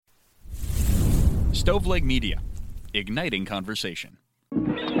Stoveleg Media, igniting conversation.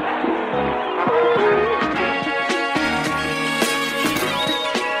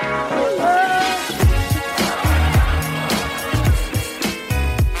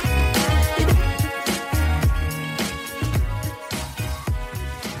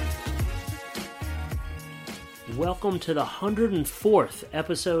 Welcome to the 104th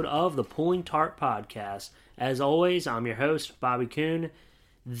episode of the Pulling Tarp Podcast. As always, I'm your host, Bobby Kuhn.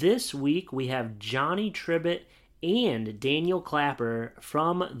 This week we have Johnny Tribbett and Daniel Clapper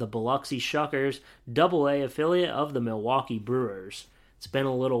from the Biloxi Shuckers, AA affiliate of the Milwaukee Brewers. It's been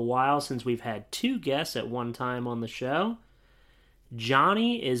a little while since we've had two guests at one time on the show.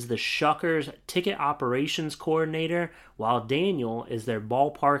 Johnny is the Shuckers ticket operations coordinator, while Daniel is their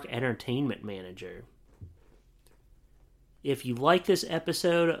ballpark entertainment manager. If you like this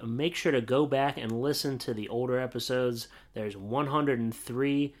episode, make sure to go back and listen to the older episodes. There's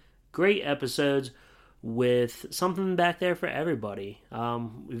 103 great episodes with something back there for everybody.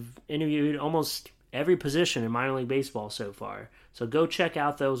 We've interviewed almost every position in minor league baseball so far. So go check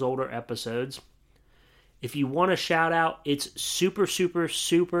out those older episodes. If you want to shout out, it's super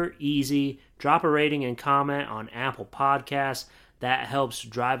easy. Drop a rating and comment on Apple Podcasts. That helps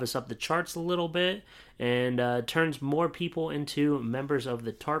drive us up the charts a little bit and turns more people into members of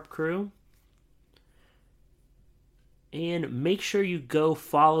the TARP crew. And make sure you go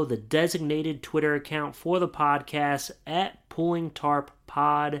follow the designated Twitter account for the podcast at Pulling Tarp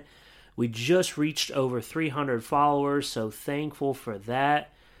Pod. We just reached over 300 followers, so thankful for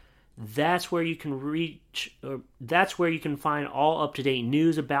that. That's where you can find all up-to-date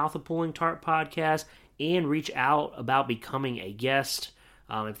news about the Pulling Tarp Podcast and reach out about becoming a guest.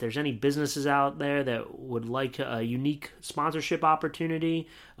 If there's any businesses out there that would like a unique sponsorship opportunity,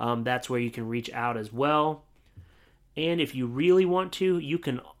 that's where you can reach out as well. And if you really want to, you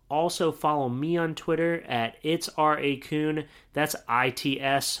can also follow me on Twitter at itsracoon. That's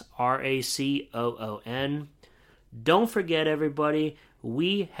ITSRACOON. Don't forget, everybody,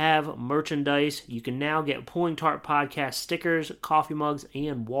 we have merchandise. You can now get Pulling Tarp Podcast stickers, coffee mugs,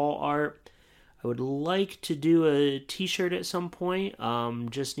 and wall art. I would like to do a t-shirt at some point.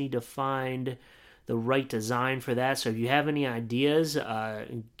 Just need to find the right design for that. So if you have any ideas,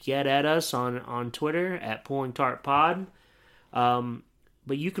 get at us on Twitter at Pulling Tarp Pod.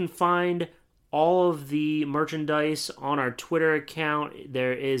 But you can find all of the merchandise on our Twitter account.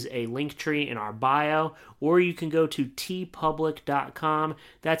 There is a link tree in our bio, or you can go to teepublic.com.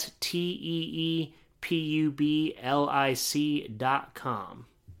 That's TEEPUBLIC.com.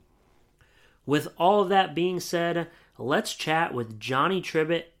 With all of that being said, let's chat with Johnny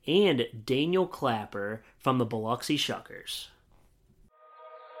Tribbett and Daniel Clapper from the Biloxi Shuckers.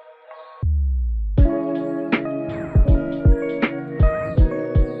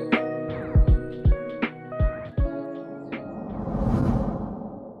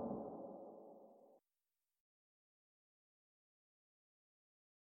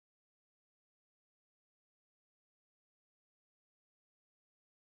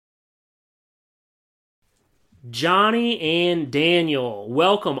 Johnny and Daniel,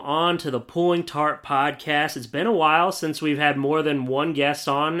 welcome on to the Pulling Tarp Podcast. It's been a while since we've had more than one guest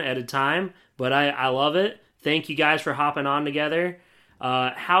on at a time, but I love it. Thank you guys for hopping on together.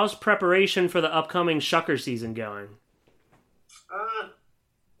 How's preparation for the upcoming Shucker season going?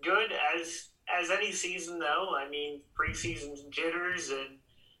 Good as any season, though. I mean, preseason jitters and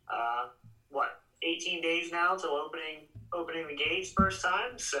 18 days now till opening the gates first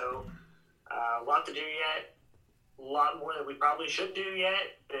time. So a lot to do yet. A lot more than we probably should do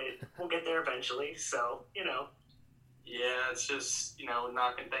yet, but we'll get there eventually. So, Yeah, it's just,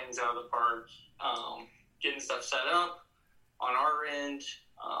 knocking things out of the park, getting stuff set up on our end,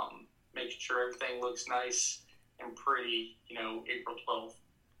 making sure everything looks nice and pretty, April 12th.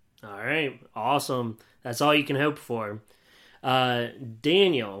 All right, awesome. That's all you can hope for.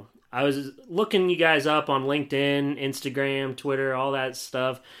 Daniel, I was looking you guys up on LinkedIn, Instagram, Twitter, all that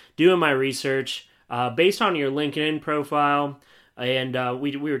stuff, doing my research. Based on your LinkedIn profile, and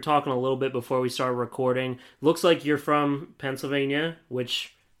we were talking a little bit before we started recording, looks like you're from Pennsylvania,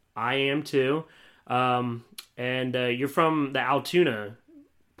 which I am too, and you're from the Altoona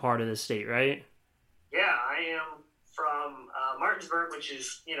part of the state, right? Yeah, I am from Martinsburg, which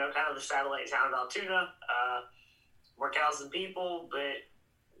is, kind of the satellite town of Altoona. More cows than people, but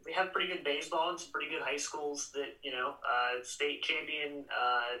we have pretty good baseball and some pretty good high schools that, state champion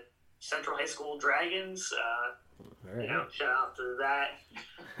Central High School Dragons, right. Shout out to that.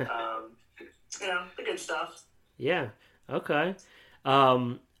 The good stuff. Yeah, okay.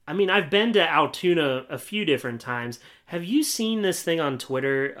 I mean, I've been to Altoona a few different times. Have you seen this thing on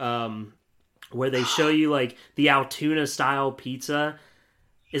Twitter where they show you like the Altoona style pizza.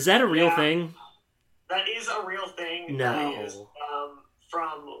 Is that a real thing? That is a real thing. No. That is,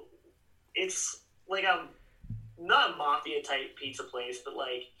 it's like a not a mafia type pizza place, but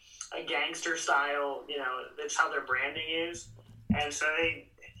like a gangster style. That's how their branding is, and so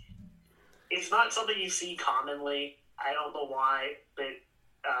it's not something you see commonly. I don't know why, but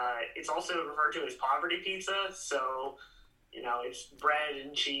it's also referred to as poverty pizza. So, it's bread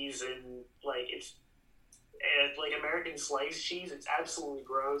and cheese and it's like American sliced cheese. It's absolutely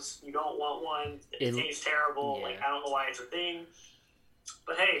gross. You don't want one. It tastes terrible. Yeah. I don't know why it's a thing.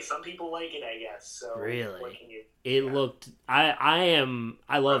 But hey, some people like it, I guess. So really, what can you, it looked. I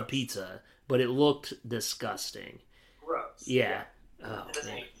love Gross. pizza, but it looked disgusting. gross. Yeah. Oh, It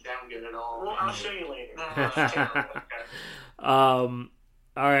doesn't man. sound good at all. Well, I'll show you later.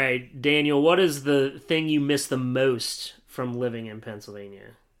 All right, Daniel, what is the thing you miss the most from living in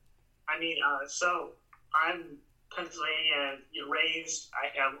Pennsylvania? I mean, so I'm Pennsylvania raised. I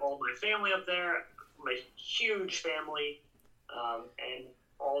have all my family up there. My huge family, and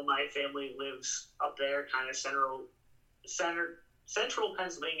all my family lives up there, kind of central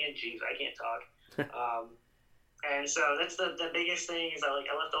Pennsylvania. Jeez, I can't talk. And so that's the biggest thing is I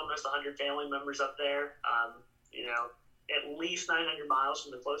left almost 100 family members up there. At least 900 miles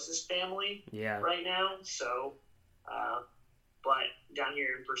from the closest family right now. So, but down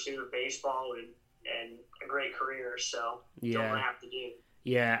here in pursuit of baseball and a great career. So, don't want to have to do.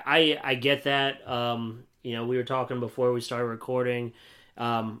 Yeah, I get that. We were talking before we started recording.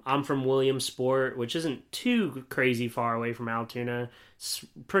 I'm from Williamsport, which isn't too crazy far away from Altoona. It's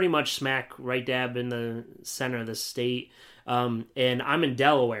pretty much smack right dab in the center of the state. And I'm in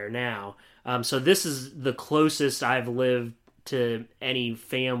Delaware now. So this is the closest I've lived to any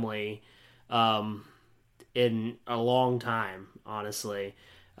family in a long time, honestly.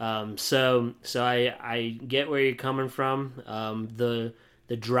 So I get where you're coming from. The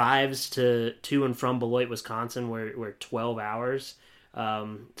drives to and from Beloit, Wisconsin were 12 hours.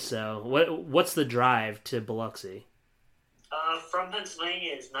 So what's the drive to Biloxi? From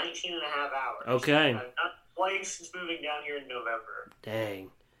Pennsylvania is 19 and a half hours. Okay. I've done twice since moving down here in November. Dang,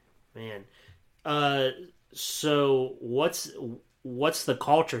 man. So what's the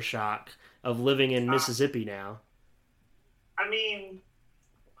culture shock of living in Mississippi now? I mean,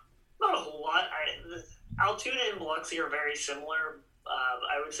 not a whole lot. Altoona and Biloxi are very similar.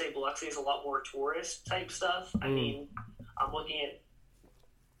 I would say Biloxi is a lot more tourist type stuff. I mean, I'm looking at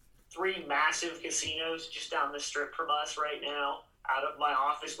 3 massive casinos just down the strip from us right now out of my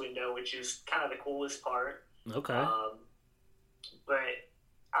office window, which is kind of the coolest part. Okay. But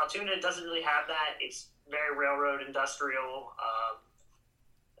Altoona doesn't really have that. It's very railroad industrial.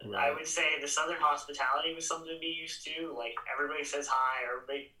 I would say the Southern hospitality was something to be used to. Like everybody says hi, or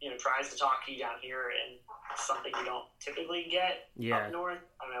everybody tries to talk to you down here, and it's something you don't typically get up north.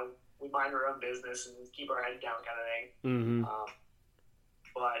 I don't know. We mind our own business and keep our head down, kind of thing. Mm-hmm.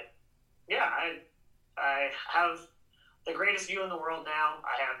 But yeah, I have the greatest view in the world now.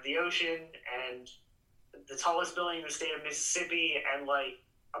 I have the ocean and the tallest building in the state of Mississippi, and like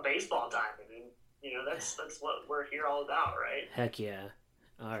a baseball diamond, and that's what we're here all about, right? Heck yeah.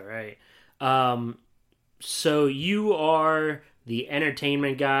 All right. So you are the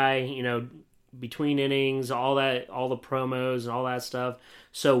entertainment guy, between innings, all the promos and all that stuff.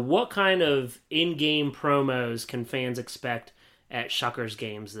 So what kind of in-game promos can fans expect at Shuckers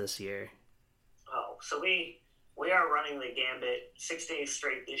games this year? Oh, so we are running the gambit 6 days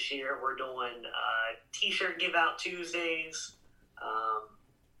straight this year. We're doing T-shirt give out Tuesdays,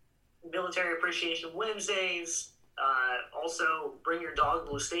 military appreciation Wednesdays. Also, bring your dog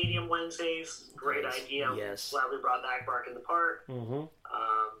to the stadium Wednesdays. Great idea. Yes. Glad we brought back Bark in the Park. Mm-hmm.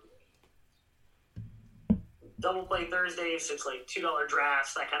 Double play Thursdays. It's like $2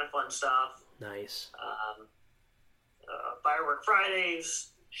 drafts, that kind of fun stuff. Nice. Firework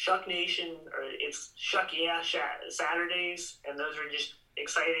Fridays, Shuck Nation, or it's Shuck Yeah Saturdays, and those are just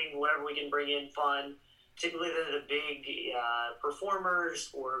exciting. Whatever we can bring in, fun. Typically, they're the big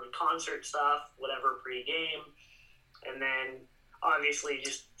performers or concert stuff, whatever pre-game. And then, obviously,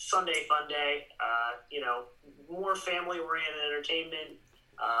 just Sunday fun day, more family-oriented entertainment,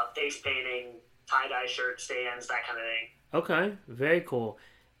 face painting, tie-dye shirt stands, that kind of thing. Okay, very cool.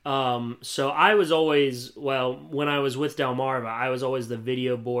 So I was always, when I was with Delmarva, I was always the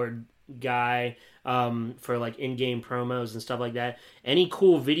video board guy for like in-game promos and stuff like that. Any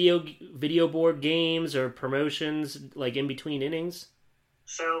cool video board games or promotions like in between innings?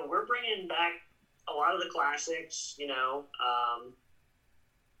 So we're bringing back a lot of the classics,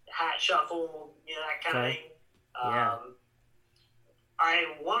 hat shuffle, that kind of thing. Yeah.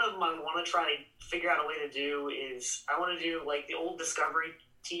 One of them I want to try to figure out a way to do is I want to do like the old Discovery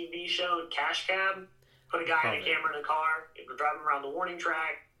TV show Cash Cab. Put a guy and a camera in a car, drive him around the warning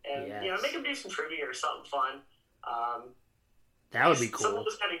track, and make him do some trivia or something fun. That would be cool. Some of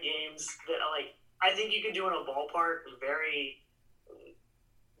those kind of games that I think you could do in a ballpark, very,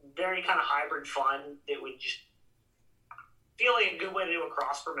 very kind of hybrid fun that would just feel like a good way to do a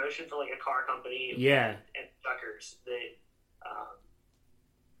cross promotion for like a car company. And Shuckers that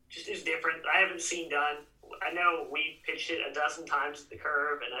just is different. I haven't seen done. I know we pitched it a dozen times at the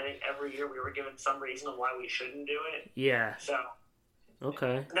Curve, and I think every year we were given some reason on why we shouldn't do it. Yeah. So.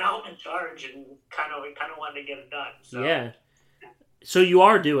 Okay. Now I'm in charge, and kind of wanted to get it done. So. Yeah. So you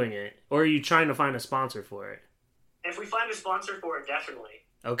are doing it, or are you trying to find a sponsor for it? If we find a sponsor for it, definitely.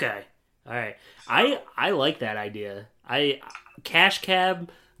 Okay. All right. I like that idea. Cash Cab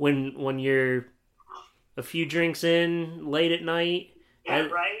when you're a few drinks in late at night. Yeah,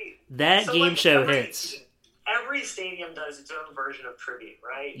 right. That so game show hits. Every stadium does its own version of trivia,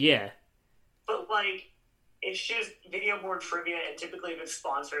 right? Yeah. But it's just video board trivia, and typically if it's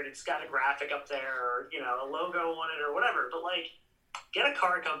sponsored, it's got a graphic up there or a logo on it or whatever. But get a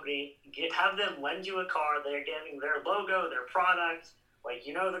car company, have them lend you a car. They're getting their logo, their product.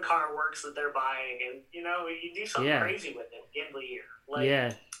 The car works that they're buying, and you do something crazy with it at the end of the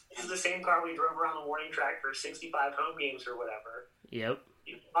year. This is the same car we drove around the warning track for 65 home games or whatever. Yep.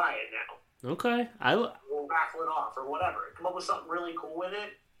 You can buy it now. Okay. We'll raffle it off or whatever. Come up with something really cool with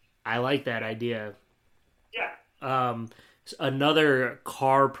it. I like that idea. Yeah. Another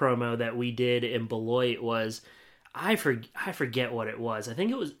car promo that we did in Beloit was I forget what it was. I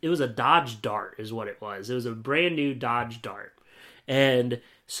think it was a Dodge Dart is what it was. It was a brand new Dodge Dart. And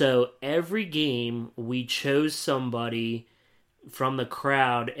so every game we chose somebody from the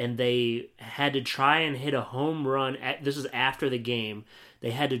crowd, and they had to try and hit a home run. This was after the game.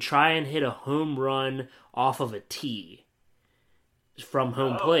 They had to try and hit a home run off of a tee from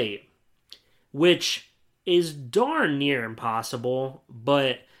home plate, which is darn near impossible.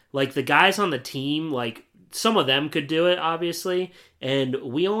 But the guys on the team, some of them could do it, obviously, and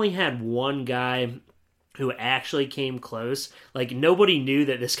we only had one guy who actually came close. Nobody knew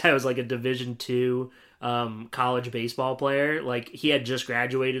that this guy was a Division II college baseball player. He had just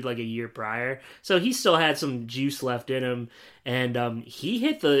graduated a year prior, so he still had some juice left in him, and he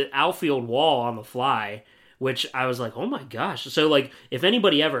hit the outfield wall on the fly, which I was like, oh my gosh. So if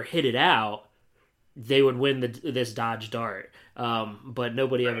anybody ever hit it out, they would win this Dodge Dart, but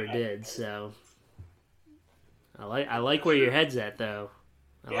nobody ever did. So I like where your head's at, though.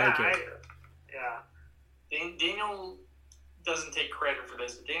 I like it. Daniel doesn't take credit for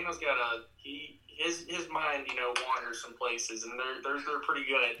this, but Daniel's got his mind, wanders some places, and they're pretty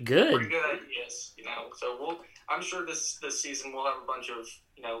good. Pretty good ideas, So I'm sure this season we'll have a bunch of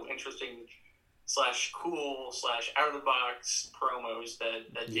interesting / cool / out of the box promos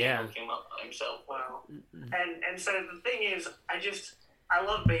that Daniel came up by himself. Wow. And so the thing is, I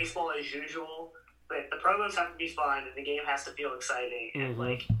love baseball as usual, but the promos have to be fun, and the game has to feel exciting, and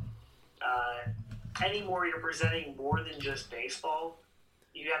anymore you're presenting more than just baseball.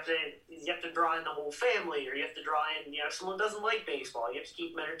 You have to draw in the whole family, or you have to draw in if someone doesn't like baseball, you have to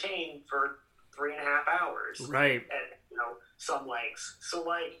keep them entertained for 3.5 hours, right? At some lengths. So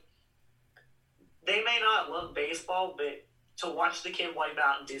they may not love baseball, but to watch the kid wipe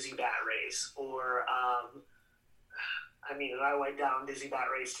out in dizzy bat race, or I wiped out in dizzy bat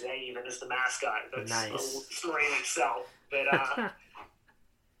race today, even as the mascot. That's nice. A story in itself, but.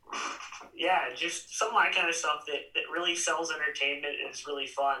 Yeah, just some of that kind of stuff that really sells entertainment and is really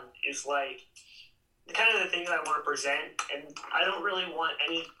fun is the kind of the things I want to present, and I don't really want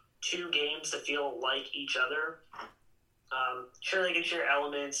any two games to feel like each other. Sure, they can share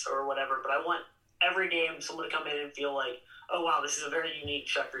elements or whatever, but I want every game someone to come in and feel like, oh wow, this is a very unique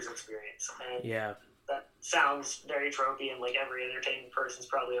Shuckers experience. And that sounds very tropey, and every entertaining person's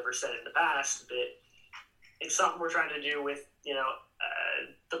probably ever said it in the past, but it's something we're trying to do with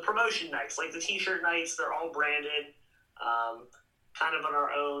the promotion nights, the t-shirt nights. They're all branded, kind of in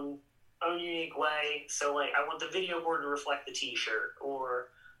our own unique way. So I want the video board to reflect the t-shirt, or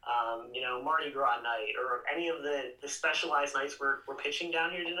Mardi Gras night, or any of the specialized nights we're pitching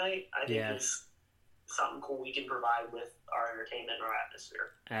down here tonight. I think is something cool we can provide with our entertainment and our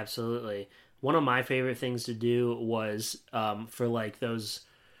atmosphere. Absolutely. One of my favorite things to do was for those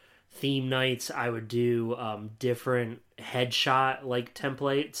theme nights, I would do different headshot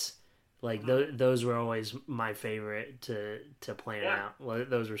templates. Those were always my favorite to plan out.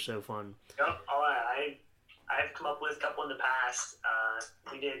 Those were so fun. Yep. I've come up with a couple in the past.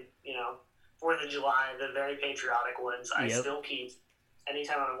 We did 4th of July, the very patriotic ones. I still keep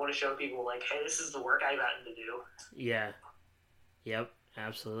anytime I want to show people, like, hey, this is the work I got to do. Yeah. Yep.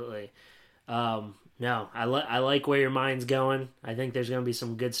 Absolutely. No, I like where your mind's going. I think there's going to be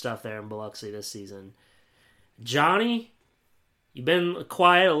some good stuff there in Biloxi this season. Johnny, you've been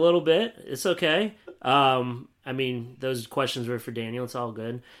quiet a little bit. It's okay. I mean, those questions were for Daniel. It's all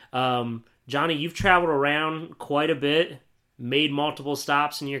good. Johnny, you've traveled around quite a bit, made multiple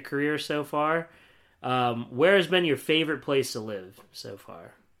stops in your career so far. Where has been your favorite place to live so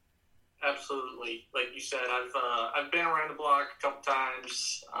far? Absolutely. Like you said, I've been around the block a couple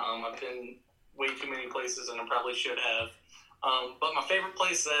times. I've been way too many places, and I probably should have. But my favorite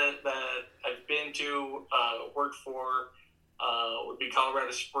place that I've been to, worked for, would be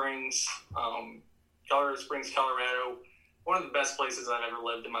Colorado Springs. Colorado Springs, Colorado. One of the best places I've ever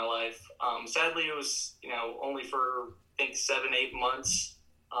lived in my life. Sadly, it was, only for, I think, 7-8 months.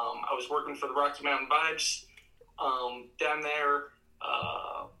 I was working for the Rocky Mountain Vibes down there.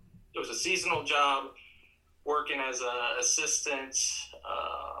 It was a seasonal job, working as an assistant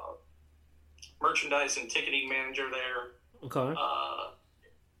merchandise and ticketing manager there. Okay.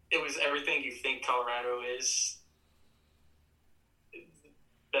 It was everything you think Colorado is.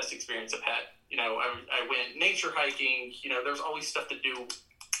 Best experience I've had. I went nature hiking. There's always stuff to do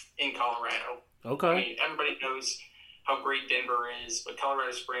in Colorado. Okay. I mean, everybody knows how great Denver is, but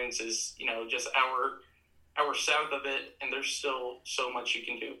Colorado Springs is, just hour south of it, and there's still so much you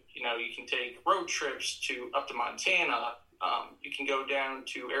can do. You can take road trips up to Montana. You can go down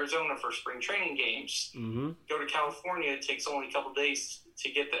to Arizona for spring training games. Mm-hmm. Go to California. It takes only a couple days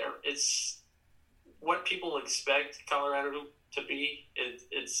to get there. It's what people expect Colorado to be.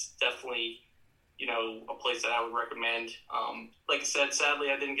 It's definitely, a place that I would recommend. Like I said, sadly,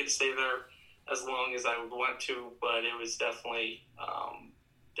 I didn't get to stay there as long as I would want to, but it was definitely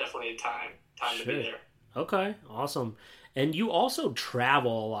a time to be there. Okay, awesome. And you also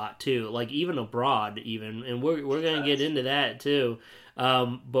travel a lot too, like even abroad, and we're gonna get into that too.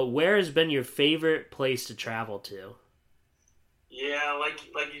 But where has been your favorite place to travel to? Yeah,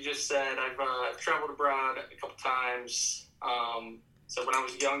 like you just said, I've traveled abroad a couple times. So when I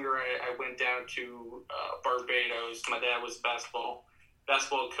was younger, I went down to Barbados. My dad was a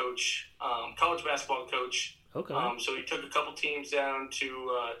basketball coach, college basketball coach. Okay. So he took a couple teams down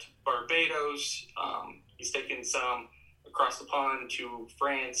to Barbados. He's taken some across the pond to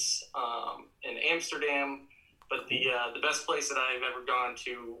France and Amsterdam. But the best place that I've ever gone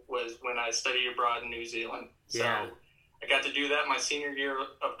to was when I studied abroad in New Zealand. So I got to do that my senior year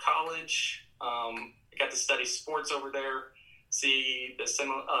of college. I got to study sports over there, see the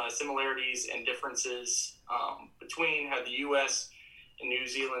similarities and differences between how the U.S. and New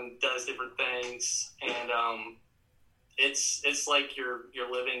Zealand does different things, and it's like you're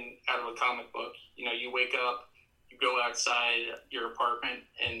living out of a comic book. You wake up, you go outside your apartment,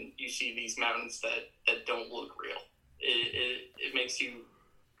 and you see these mountains that don't look real. It makes you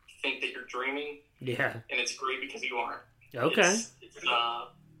think that you're dreaming. Yeah, and it's great because you aren't. Okay, it's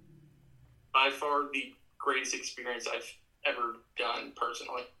by far the greatest experience I've ever done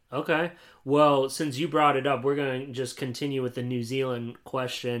personally. Okay. Well, since you brought it up, we're going to just continue with the New Zealand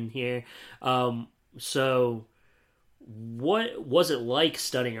question here. So what was it like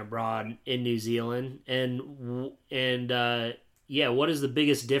studying abroad in New Zealand? And what is the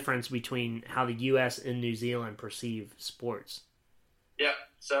biggest difference between how the U.S. and New Zealand perceive sports? Yeah.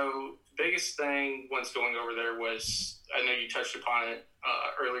 So the biggest thing once going over there was, I know you touched upon it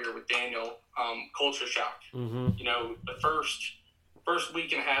earlier with Daniel, culture shock. Mm-hmm. The first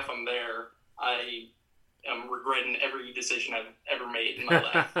week and a half I'm there, I am regretting every decision I've ever made in my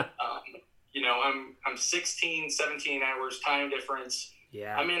life. I'm 16, 17 hours time difference.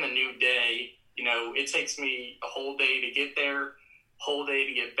 Yeah. I'm in a new day. It takes me a whole day to get there, whole day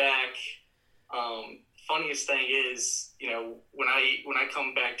to get back. Funniest thing is, when I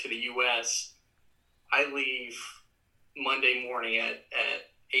come back to the U.S., I leave Monday morning at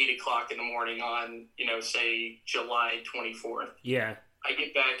 8 o'clock in the morning on, say July 24th. Yeah. I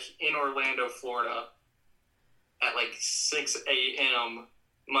get back in Orlando, Florida at like 6 a.m.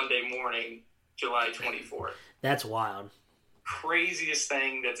 Monday morning, July 24th. That's wild. Craziest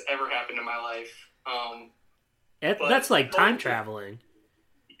thing that's ever happened in my life. That's like time traveling.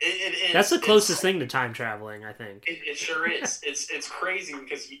 It is. That's the closest thing to time traveling, I think. It sure is. It's crazy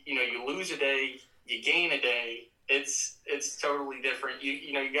because you lose a day, you gain a day. It's totally different.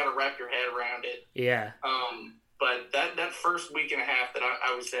 You got to wrap your head around it. Yeah. But that first week and a half that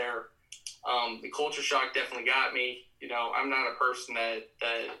I was there, the culture shock definitely got me. I'm not a person that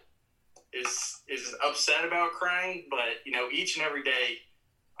is upset about crying, but each and every day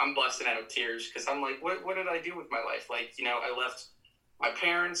I'm busting out tears because I'm like, what did I do with my life? Like, I left my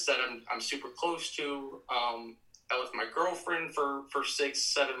parents that I'm super close to. I left my girlfriend for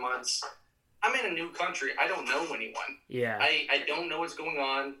 6-7 months. I'm in a new country. I don't know anyone. Yeah. I don't know what's going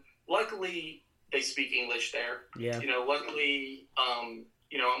on. Luckily, they speak English there. Yeah. Luckily, I'm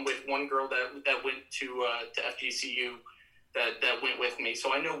with one girl that went to FGCU that went with me.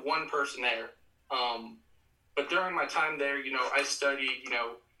 So I know one person there. But during my time there, I studied,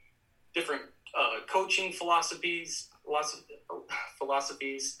 different coaching philosophies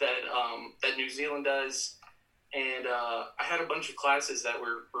that New Zealand does. And I had a bunch of classes that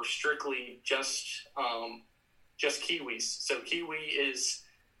were strictly just Kiwis. So Kiwi is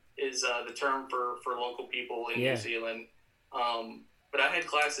the term for local people in New Zealand. But I had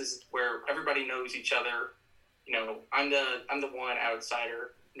classes where everybody knows each other. I'm the one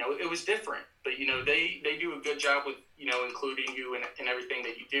outsider. It was different, but they do a good job with including you in everything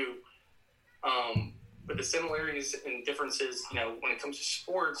that you do. But the similarities and differences, when it comes to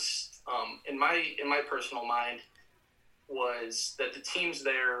sports, in my personal mind, was that the teams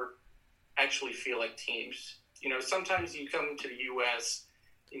there actually feel like teams. Sometimes you come to the U.S.,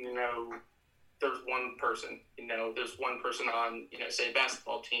 there's one person. There's one person on, say, a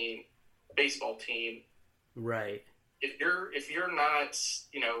basketball team, a baseball team. Right. If you're not,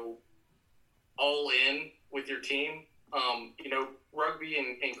 all in with your team, rugby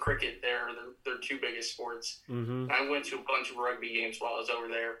and cricket, they're two biggest sports. Mm-hmm. I went to a bunch of rugby games while I was over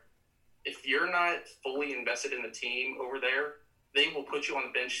there. If you're not fully invested in the team over there, they will put you on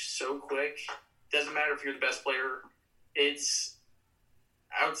the bench so quick. Doesn't matter if you're the best player. It's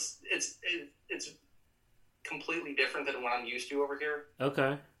completely different than what I'm used to over here.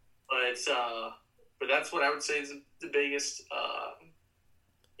 Okay. But that's what I would say is the biggest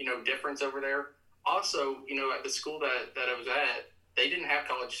difference over there. Also, at the school that I was at, they didn't have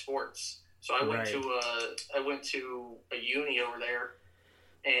college sports. So I went to a uni over there,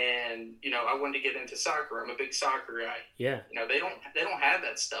 and I wanted to get into soccer. I'm a big soccer guy. Yeah. They don't have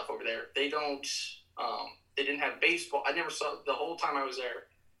that stuff over there. They don't. They didn't have baseball. I never saw the whole time I was there.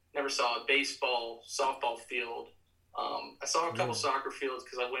 Never saw a baseball, softball field. I saw a couple soccer fields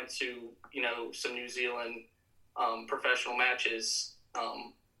because I went to some New Zealand professional matches.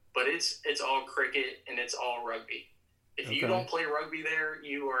 But it's all cricket and it's all rugby. If you don't play rugby there,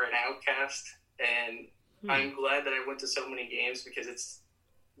 you are an outcast. And I'm glad that I went to so many games because it's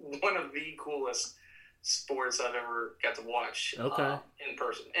one of the coolest sports I've ever got to watch in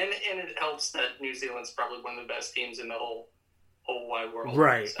person. And it helps that New Zealand's probably one of the best teams in the whole wide world.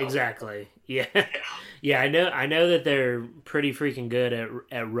 Right, so. Exactly. Yeah. Yeah, I know that they're pretty freaking good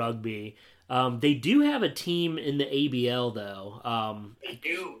at rugby. They do have a team in the ABL though. They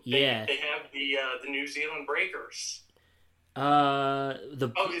do. They have the New Zealand Breakers.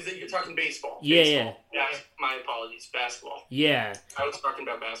 Is it you're talking baseball? Yeah, baseball. Yeah. My apologies, basketball. Yeah. I was talking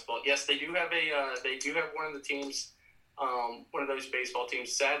about basketball. Yes, they do have one of the teams, one of those baseball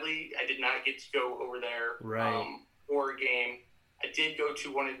teams. Sadly, I did not get to go over there. Right. For a game. I did go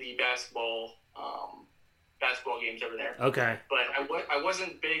to one of the basketball games over there. Okay. But I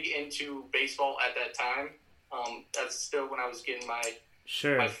wasn't big into baseball at that time. That's still when I was getting my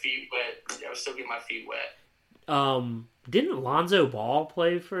feet wet. I was still getting my feet wet. Didn't Lonzo Ball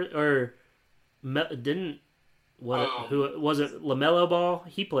play for, or didn't, who was it, LaMelo Ball?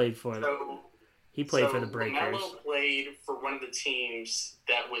 He played for for the Breakers. LaMelo played for one of the teams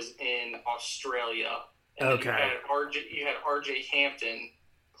that was in Australia. And okay. You had RJ Hampton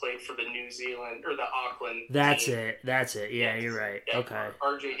played for the New Zealand or the Auckland. That's team. it. Yeah, you're right. Yeah, okay.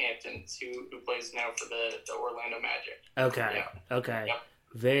 RJ Hampton, who plays now for the Orlando Magic. Okay. Yeah. Okay. Yep.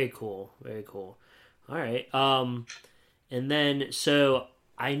 Very cool. All right. And then so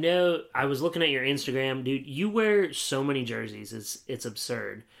I know I was looking at your Instagram, dude. You wear so many jerseys. It's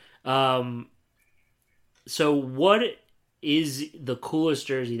absurd. So what is the coolest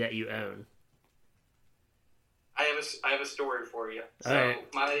jersey that you own? I have a story for you. So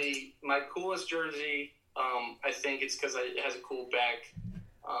right. my coolest jersey, I think it's because it has a cool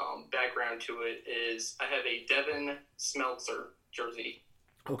background to it. Is I have a Devin Smeltzer jersey.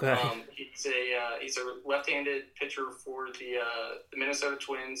 Okay. He's a left-handed pitcher for the Minnesota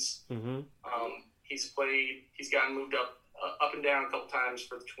Twins. Mm-hmm. He's gotten moved up and down a couple times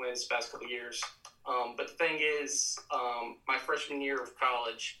for the Twins the past couple years. But the thing is, my freshman year of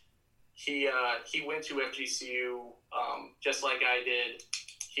college. He went to FGCU just like I did.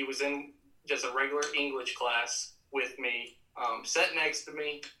 He was in just a regular English class with me, sat next to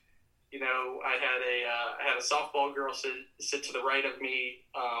me. I had a softball girl sit to the right of me.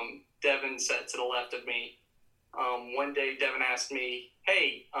 Devin sat to the left of me. One day, Devin asked me,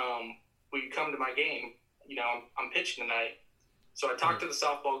 "Hey, will you come to my game? I'm pitching tonight." So I talked to the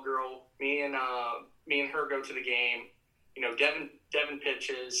softball girl. Me and her go to the game. Devin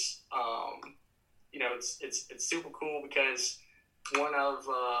pitches. It's super cool because one of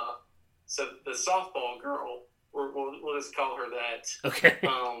so the softball girl, we'll just call her that. Okay.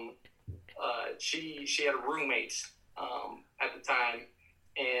 She had a roommate at the time,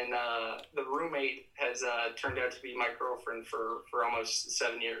 and the roommate has turned out to be my girlfriend for almost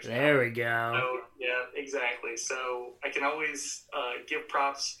 7 years now. There we go. So, yeah, exactly. So I can always give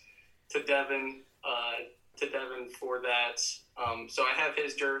props to Devin for that. So I have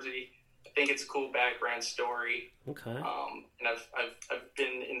his jersey. I think it's a cool background story. Okay. And I've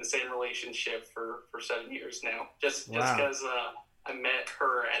been in the same relationship for 7 years now. Just Wow. because I met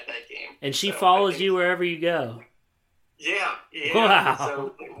her at that game. And she follows you wherever you go. Yeah. Wow.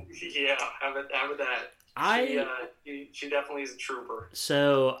 So, yeah, how about that? She definitely is a trooper.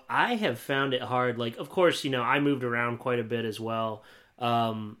 So I have found it hard. Like, of course, I moved around quite a bit as well.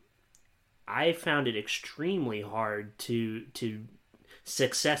 I found it extremely hard to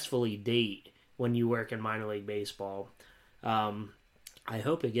successfully date when you work in minor league baseball. I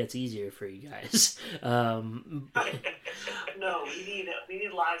hope it gets easier for you guys. No, we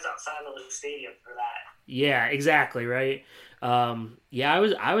need lives outside of the stadium for that. Yeah, exactly, right? I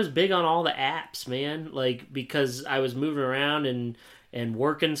was big on all the apps, man. Like, because I was moving around and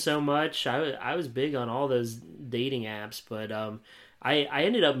working so much, I was big on all those dating apps. But I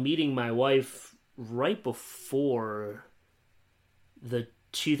ended up meeting my wife right before the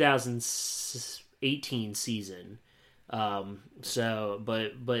 2018 season.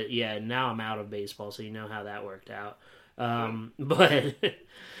 But yeah, now I'm out of baseball, so you know how that worked out. But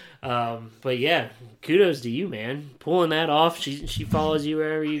yeah, kudos to you, man, pulling that off. She follows you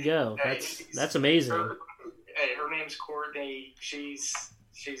wherever you go. That's amazing. Her name's Courtney. She's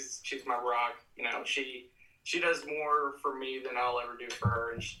my rock. She does more for me than I'll ever do for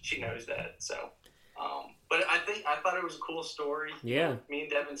her, and she knows that. So, but I thought it was a cool story. Yeah. Me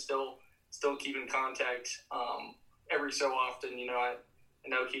and Devin still keep in contact. Every so often, I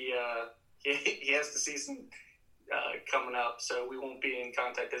know he has to see some coming up, so we won't be in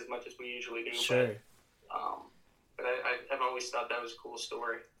contact as much as we usually do. Sure. But I've always thought that was a cool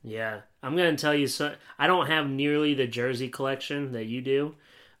story. Yeah, I'm gonna tell you. So I don't have nearly the jersey collection that you do,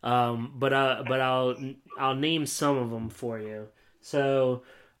 but I'll name some of them for you. So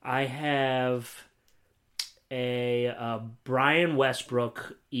I have a Brian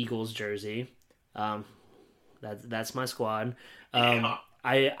Westbrook Eagles jersey. That's my squad.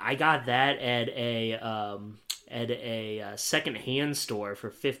 I got that at a secondhand store for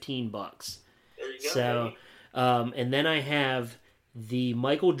 $15. There you go. So, and then I have the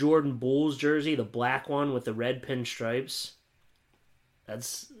Michael Jordan Bulls jersey, the black one with the red pinstripes. That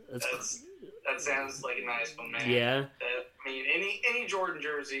sounds like a nice one, man. Yeah. Any Jordan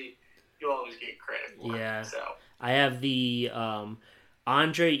jersey, you always get credit for. Yeah. So I have the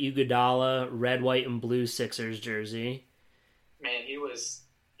Andre Iguodala red, white, and blue Sixers jersey. Man, he was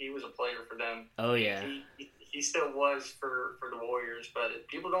a player for them. Oh yeah. He still was for the Warriors, but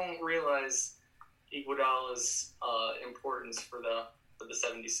people don't realize Iguodala's importance for the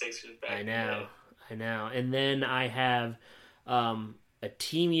 76ers back in the day. I know. And then I have a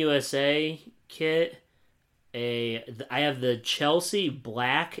Team USA kit. I have the Chelsea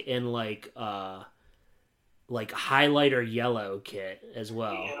black and like highlighter yellow kit as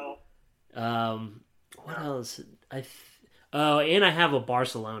well. What else? And I have a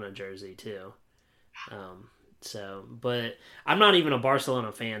Barcelona jersey too. But I'm not even a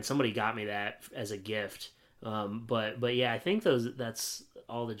Barcelona fan. Somebody got me that as a gift. But yeah, I think that's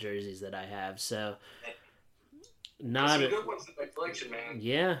all the jerseys that I have. So not a good ones in my collection, man.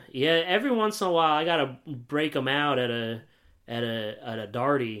 Yeah. Every once in a while, I gotta break them out at a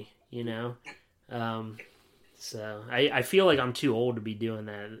darty, So I feel like I'm too old to be doing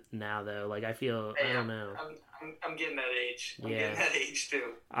that now, though. Like I don't know. I'm getting that age. I'm getting that age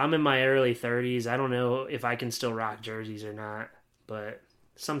too. I'm in my early 30s. I don't know if I can still rock jerseys or not, but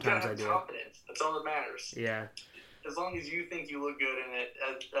sometimes I do. Confidence. That's all that matters. Yeah. As long as you think you look good in it,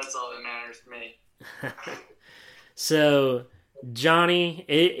 that's all that matters to me. So, Johnny,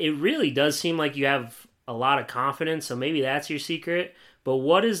 it really does seem like you have a lot of confidence, so maybe that's your secret. But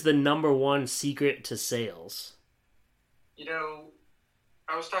what is the number one secret to sales? I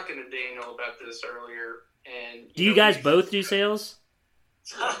was talking to Daniel about this earlier. And do you guys both do sales?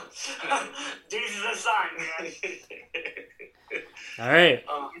 Dude's a sign, man. All right.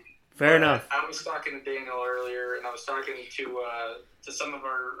 Fair enough. I was talking to Daniel earlier, and I was talking to some of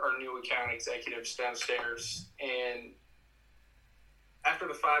our new account executives downstairs. And after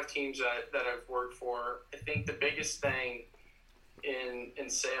the 5 teams that I've worked for, I think the biggest thing in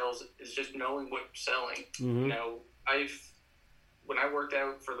sales is just knowing what you're selling. Mm-hmm. You know, when I worked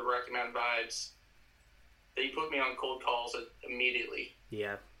out for the Rocky Mountain Vibes, they put me on cold calls immediately.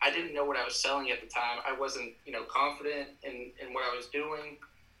 Yeah. I didn't know what I was selling at the time. I wasn't, confident in what I was doing.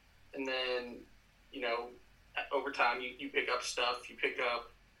 And then, over time you pick up stuff, you pick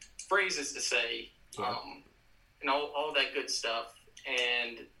up phrases to say, and all that good stuff.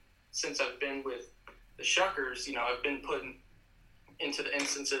 And since I've been with the Shuckers, I've been put into the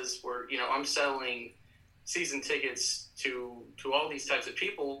instances where, I'm selling season tickets to all these types of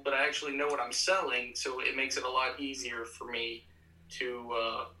people, but I actually know what I'm selling, so it makes it a lot easier for me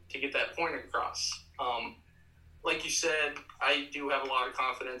to get that point across. Like you said, I do have a lot of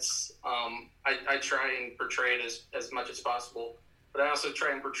confidence. I try and portray it as much as possible, but I also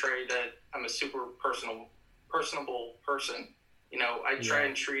try and portray that I'm a super personable person. I try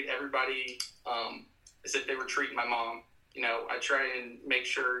and treat everybody as if they were treating my mom. I try and make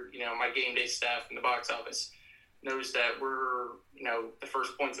sure, my game day staff in the box office knows that we're, the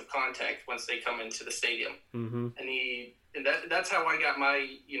first points of contact once they come into the stadium. Mm-hmm. And that's how I got my,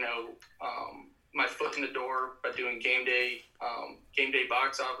 my foot in the door by doing game day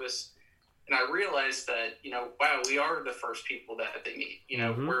box office. And I realized that, wow, we are the first people that they meet.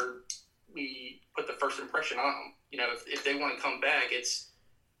 Mm-hmm. We put the first impression on them. If they want to come back, it's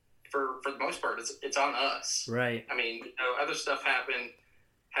for the most part, it's on us. Right. I mean, other stuff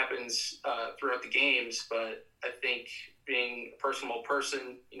happens throughout the games, but I think being a personal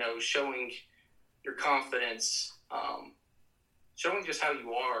person, showing your confidence, showing just how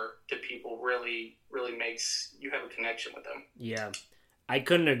you are to people really, really makes you have a connection with them. Yeah. I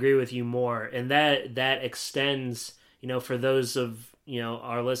couldn't agree with you more. And that extends, for those of,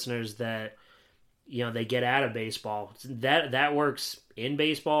 our listeners that, they get out of baseball. That works in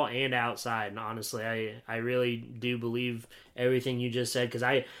baseball and outside. And honestly, I really do believe everything you just said, because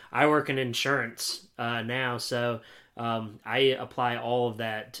I work in insurance now, so I apply all of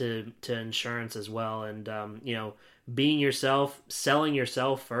that to insurance as well. And being yourself, selling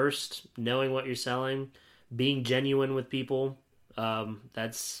yourself first, knowing what you're selling, being genuine with people,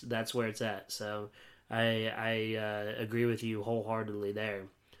 that's where it's at. So I agree with you wholeheartedly there.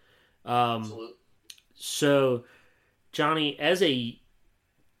 Absolutely. So, Johnny, as a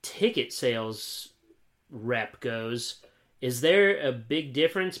ticket sales rep goes, is there a big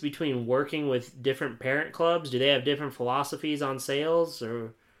difference between working with different parent clubs? Do they have different philosophies on sales,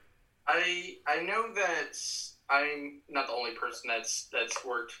 or? I know that I'm not the only person that's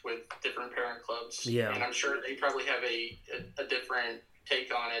worked with different parent clubs. Yeah. And I'm sure they probably have a different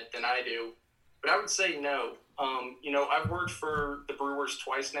take on it than I do. But I would say no. I've worked for the Brewers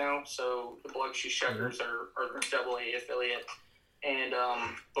twice now, so the Biloxi Shuckers are their AA affiliate. And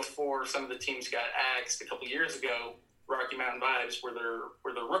before some of the teams got axed a couple years ago, Rocky Mountain Vibes were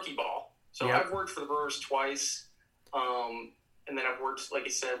their rookie ball. So I've worked for the Brewers twice, and then I've worked, like I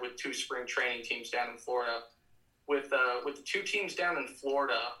said, with 2 spring training teams down in Florida. With the 2 teams down in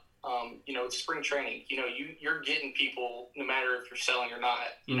Florida, it's spring training. You're getting people no matter if you're selling or not.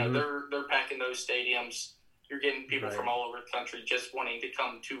 They're packing those stadiums. You're getting people from all over the country just wanting to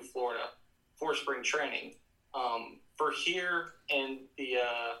come to Florida for spring training. For here in the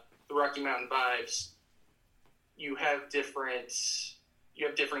Rocky Mountain Vibes, you have different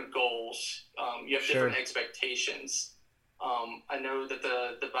goals. You have different expectations. I know that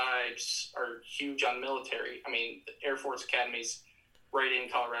the Vibes are huge on military. I mean, the Air Force Academy's right in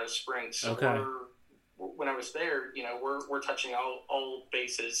Colorado Springs. So when I was there, we're touching all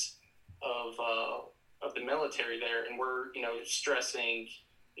bases of the military there, and we're stressing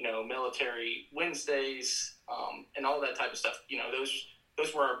military Wednesdays and all that type of stuff.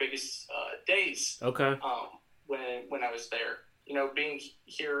 Those were our biggest days. Okay. When I was there, being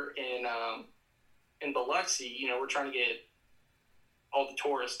here in Biloxi, we're trying to get all the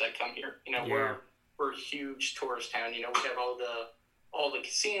tourists that come here. We're a huge tourist town. We have all the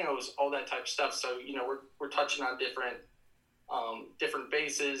casinos, all that type of stuff. So we're touching on different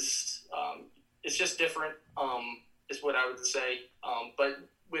bases. It's just different, is what I would say. But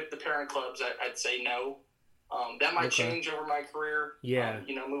with the parent clubs, I'd say no. That might change over my career. Yeah.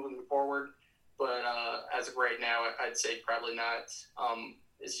 Moving forward. But as of right now, I'd say probably not.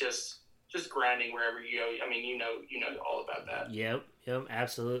 It's just grinding wherever you go. I mean, you know all about that. Yep,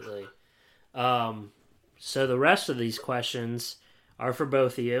 absolutely. So the rest of these questions are for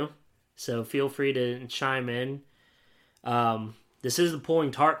both of you. So feel free to chime in. This is the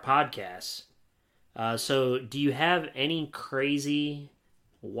Pulling Tarp podcast. So do you have any crazy,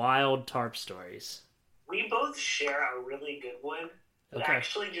 wild tarp stories? We both share a really good one. It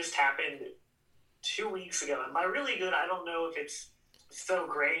actually just happened 2 weeks ago. And by really good, I don't know if it's so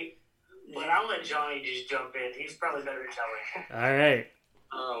great. But I'll let Johnny just jump in. He's probably better at telling. All right.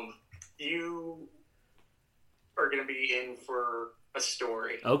 You are going to be in for a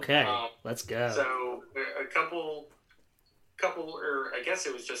story. Okay. Let's go. So a couple, or I guess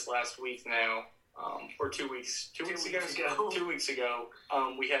it was just last week now, or 2 weeks. 2 weeks ago. 2 weeks ago,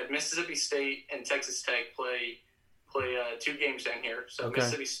 we had Mississippi State and Texas Tech play 2 games down here. So Okay.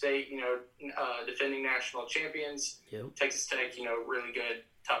 Mississippi State, defending national champions. Yep. Texas Tech, really good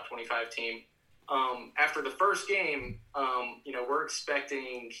top 25 team. After the first game, we're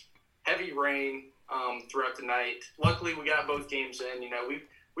expecting heavy rain throughout the night. Luckily, we got both games in.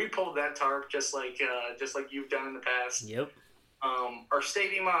 We pulled that tarp just like you've done in the past. Yep. Our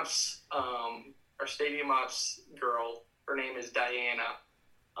stadium ops girl, her name is Diana.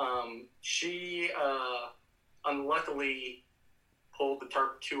 She unluckily pulled the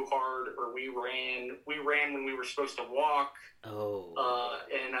tarp too hard, or we ran when we were supposed to walk. Oh.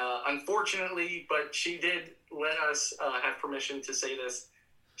 And unfortunately, but she did let us have permission to say this.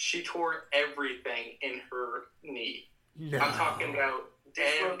 She tore everything in her knee. No. I'm talking about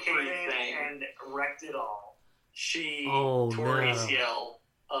Dislocated everything. and wrecked it all. She Oh, tore no. ACL,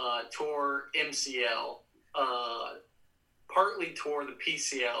 tore MCL, partly tore the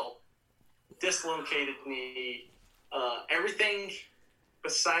PCL, dislocated knee. Everything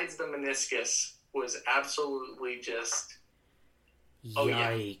besides the meniscus was absolutely just... Oh,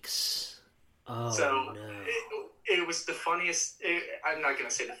 yeah. Yikes. Oh, so no. it was the funniest. I'm not going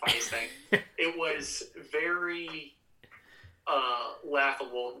to say the funniest thing. It was very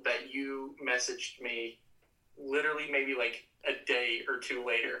laughable that you messaged me literally maybe like a day or two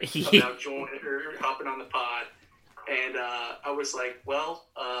later about joining or hopping on the pod. And I was like, well,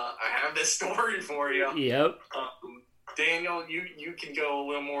 I have this story for you. Yep. Daniel, you can go a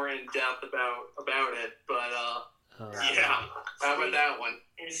little more in depth about it, but yeah, how about that one?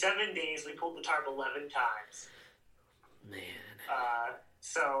 In 7 days, we pulled the tarp 11 times. Man.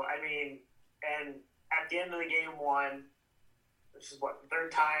 So, I mean, and at the end of the game one, this is what, the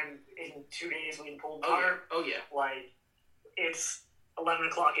third time in 2 days we pulled the tarp. Oh, yeah. Like, it's 11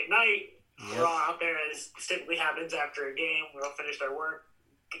 o'clock at night. Yep. We're all out there, as typically happens after a game. We all finished our work,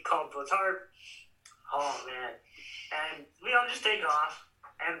 get called for the tarp. Oh, man. And we all just take off.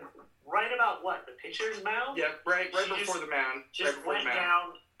 And right about what? The pitcher's mound? Yeah, right before the mound. Just right before went the mound.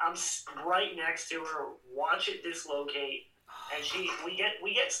 down. I'm right next to her. Watch it dislocate, and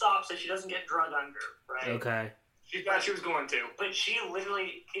we get stopped so she doesn't get drug under. Right? Okay. She thought she was going to, but she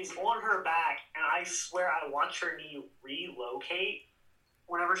literally is on her back, and I swear I watched her knee relocate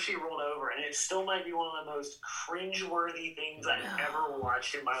whenever she rolled over, and it still might be one of the most cringe-worthy things I've ever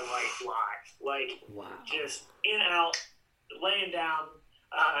watched in my life live. Like, wow. Just in out, laying down.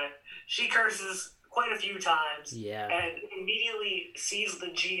 She curses quite a few times. Yeah. And immediately sees the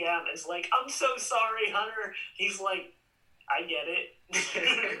GM and is like, I'm so sorry, Hunter. He's like, I get it.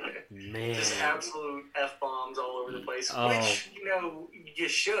 Man. Just absolute F-bombs all over the place, Oh. which, you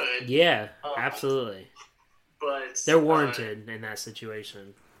should. Yeah, absolutely. But They're warranted in that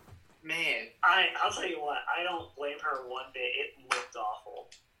situation. Man. I'll tell you what, I don't blame her one bit. It looked awful.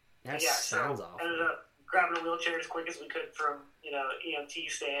 That sounds awful. Ended up grabbing a wheelchair as quick as we could from, EMT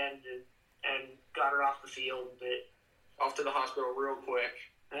stand and got her off the field. But off to the hospital real quick.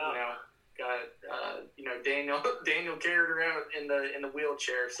 Yeah. Got Daniel carried her out in the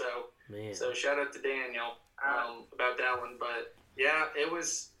wheelchair. So shout out to Daniel about that one. But yeah, it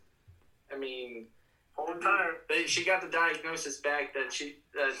was. I mean, whole time she got the diagnosis back that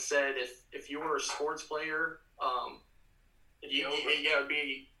said if you were a sports player, it would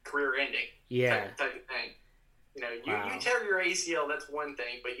be career ending. Yeah. Type of thing. You tear your ACL, that's one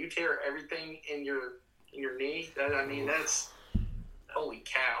thing, but you tear everything in your knee. That's holy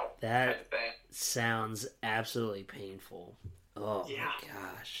cow. That type of thing. sounds absolutely painful. Oh Yeah. my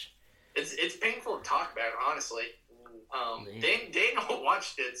gosh. It's painful to talk about, honestly. Daniel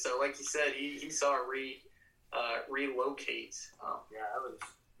watched it, so like you said, he saw it relocate. Yeah, that was.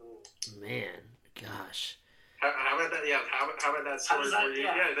 Man, gosh. How about that? Yeah, how about that story? There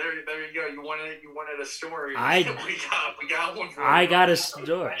you go. You wanted a story. We got one for you. I got a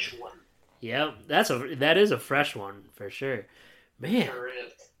story. Yep, that is a fresh one for sure. Man, Sure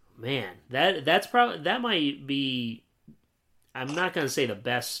is. Man, that might be. I'm not gonna say the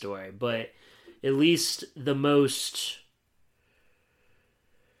best story, but at least the most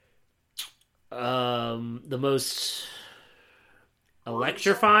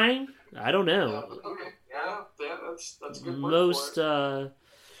electrifying. I don't know. Okay. Yeah, that's a good word Most for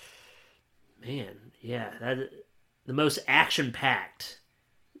it. the most action-packed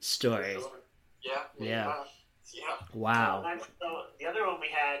story. Yeah. Yeah. Wow. So the other one we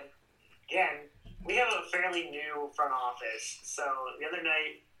had, again, we have a fairly new front office. So the other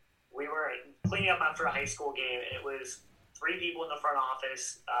night, we were cleaning up after a high school game, and it was 3 people in the front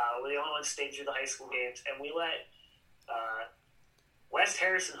office. We're the only ones stayed through the high school games, and we let West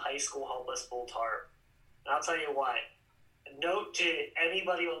Harrison High School help us pull tarp. And I'll tell you what, note to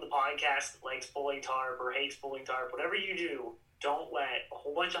anybody on the podcast that likes pulling tarp or hates pulling tarp, whatever you do, don't let a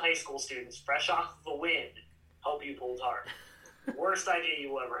whole bunch of high school students, fresh off the wind, help you pull tarp. Worst idea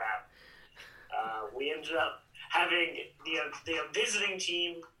you will ever have. We ended up having the visiting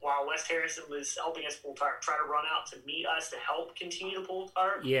team, while West Harrison was helping us pull tarp, try to run out to meet us to help continue to pull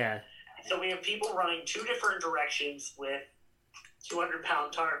tarp. Yeah. So we have people running 2 different directions with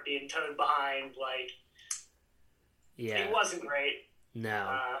 200-pound tarp being towed behind. Like, Yeah. it wasn't great.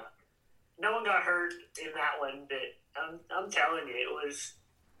 No. No one got hurt in that one, but I'm telling you, it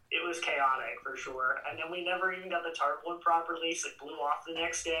was chaotic for sure. And then we never even got the tarp one properly, so it blew off the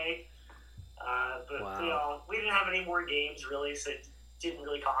next day. But Wow. we didn't have any more games really, so it didn't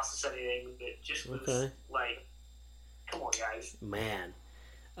really cost us anything. It just was like, come on, guys. Man.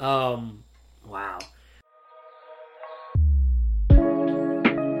 Wow.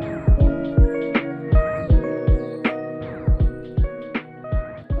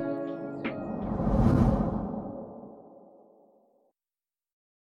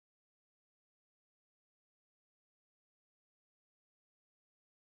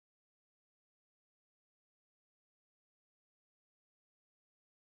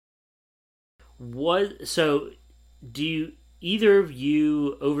 So do either of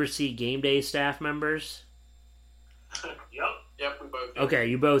you oversee game day staff members? Yep, we both do. Okay,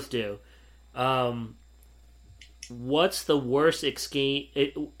 you both do. What's the worst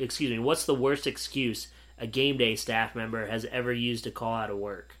What's the worst excuse a game day staff member has ever used to call out of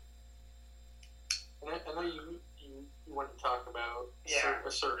work? I know you want to talk about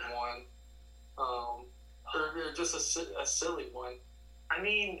a certain one, or just a silly one. I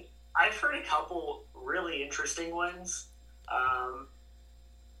mean, I've heard a couple really interesting ones.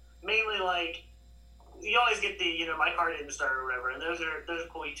 Mainly, like, you always get the, my car didn't start or whatever, and those are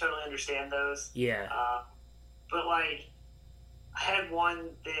cool. You totally understand those. Yeah. But, like, I had one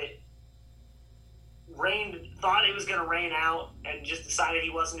that thought it was going to rain out and just decided he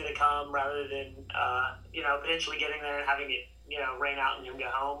wasn't going to come rather than, potentially getting there and having it, rain out and him go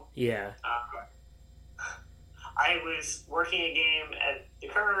home. Yeah. I was working a game at the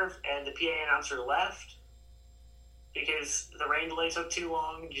Curve, and the PA announcer left because the rain delay took too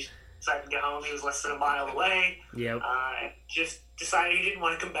long. He just decided to get home. He was less than a mile away. Yep. Just decided he didn't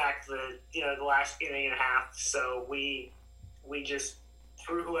want to come back the last inning and a half. So we just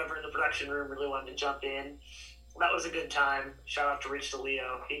threw whoever in the production room really wanted to jump in. That was a good time. Shout out to Rich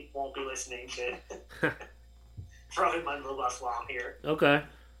DeLeo. He won't be listening, but throw him under the bus while I'm here. Okay.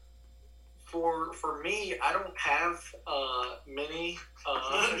 For me, I don't have many.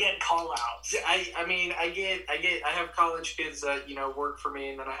 You get call outs. I have college kids that work for me,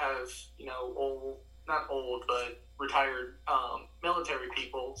 and then I have not old but retired military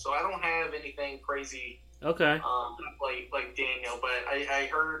people. So I don't have anything crazy. Okay. Like Daniel, but I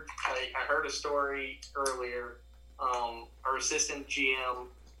heard a story earlier. Our assistant GM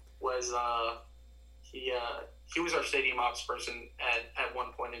was he was our stadium ops person at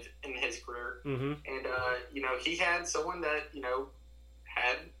one point in his career. Mm-hmm. And, he had someone that,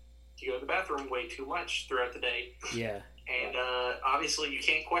 had to go to the bathroom way too much throughout the day. Yeah. And obviously you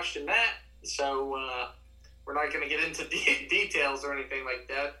can't question that. So we're not going to get into details or anything like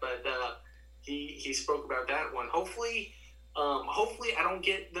that. But he spoke about that one. Hopefully I don't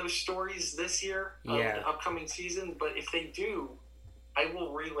get those stories this year of the upcoming season. But if they do, I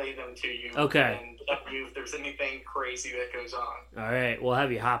will relay them to you. Okay. And tell you if there's anything crazy that goes on. All right. We'll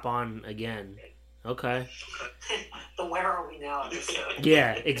have you hop on again. Okay. The where are we now episode.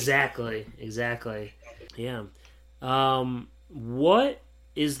 Yeah, exactly. Yeah. What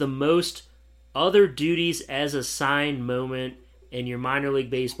is the most other duties as assigned moment in your minor league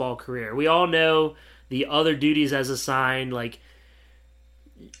baseball career? We all know the other duties as assigned, like,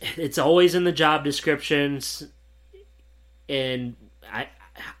 it's always in the job descriptions, and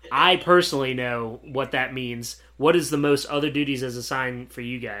I personally know what that means. What is the most other duties as assigned for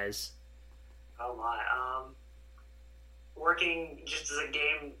you guys? Oh my, working just as a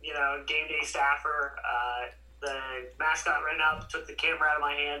game day staffer. The mascot ran up, took the camera out of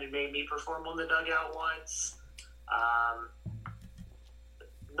my hand, and made me perform on the dugout once.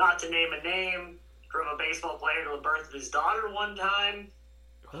 Not to name a name, drove a baseball player to the birth of his daughter one time.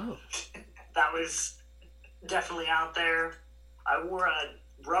 Oh. That was definitely out there. I wore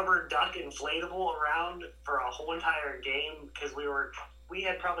a rubber duck inflatable around for a whole entire game because we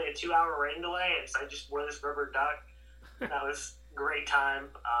had probably a 2-hour rain delay, and so I just wore this rubber duck. That was a great time.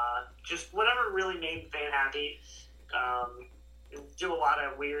 Just whatever really made the fan happy. Do a lot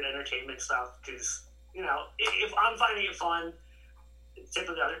of weird entertainment stuff because, if I'm finding it fun,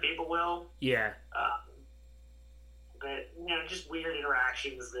 typically other people will. Yeah. But, just weird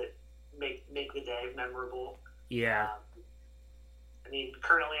interactions that make the day memorable. Yeah.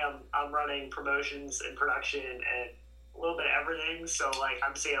 Currently I'm running promotions and production and a little bit of everything. So,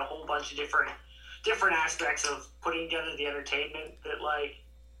 I'm seeing a whole bunch of different aspects of putting together the entertainment that,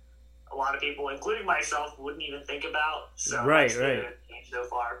 a lot of people, including myself, wouldn't even think about. So right. So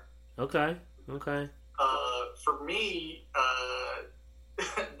far. Okay. For me,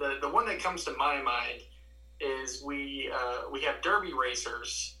 the one that comes to my mind is we have derby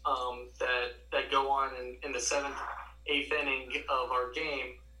racers that go on in the 7th, 8th inning of our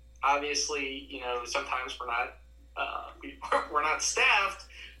game. Obviously, sometimes we're not staffed.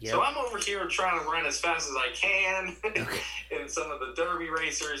 Yep. So I'm over here trying to run as fast as I can. And some of the derby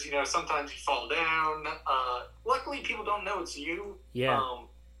racers, sometimes you fall down. Luckily, people don't know it's you. Yeah.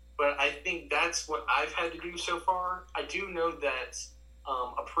 But I think that's what I've had to do so far. I do know that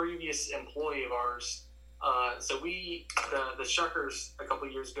a previous employee of ours, so the Shuckers a couple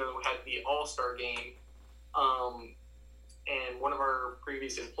years ago had the All-Star game, and one of our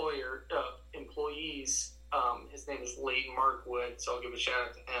previous employees, his name is Leighton Markwood, so I'll give a shout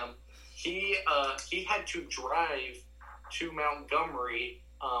out to him. He had to drive to Montgomery,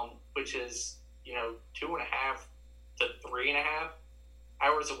 which is 2.5 to 3.5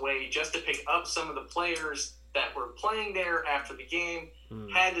 hours away, just to pick up some of the players that were playing there after the game.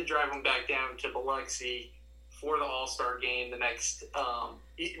 Had to drive them back down to Biloxi for the All-Star game the next,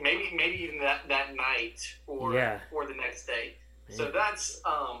 maybe even that night or the next day. Man. So that's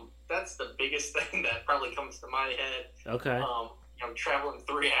the biggest thing that probably comes to my head. Okay. Traveling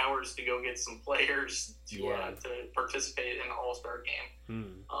 3 hours to go get some players to participate in the All-Star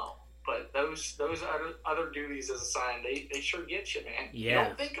game. But those other duties as assigned, they sure get you, man. Yeah. You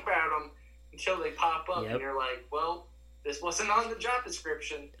don't think about them until they pop up, and you're like, well, this wasn't on the job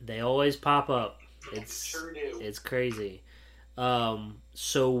description. They always pop up. Sure do. It's crazy.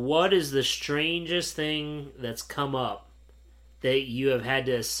 So what is the strangest thing that's come up that you have had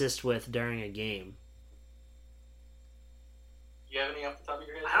to assist with during a game? You have any off the top of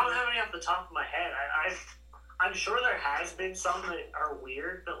your head? I don't have any off the top of my head. I'm sure there has been some that are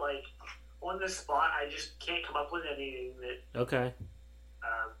weird, but on the spot, I just can't come up with anything that. Okay.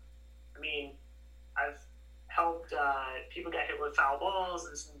 I've helped people get hit with foul balls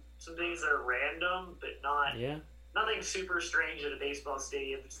and some things that are random, but nothing super strange at a baseball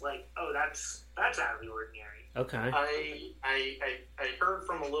stadium. It's that's out of the ordinary. Okay. I heard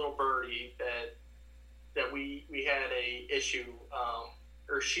from a little birdie that we had a issue,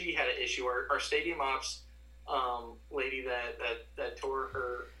 or she had an issue. Our stadium ops lady that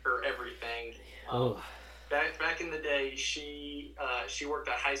tore her everything. Back in the day, she worked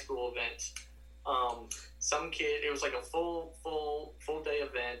at a high school event. Some kid, it was like a full day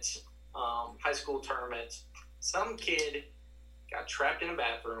event, high school tournament. Some kid got trapped in a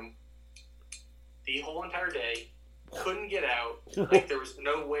bathroom the whole entire day, couldn't get out. There was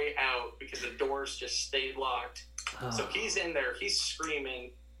no way out because the doors just stayed locked. So he's in there, he's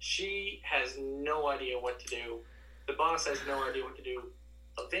screaming. She has no idea what to do. The boss has no idea what to do.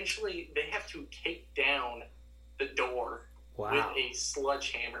 Eventually, they have to take down the door with a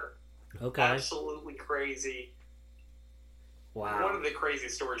sledgehammer. Okay. Absolutely crazy. Wow. One of the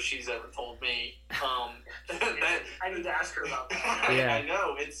craziest stories she's ever told me. I need to ask her about that. I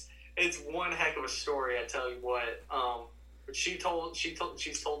know. It's one heck of a story, I tell you what. But she's told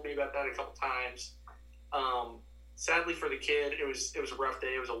me about that a couple times. Sadly for the kid, it was a rough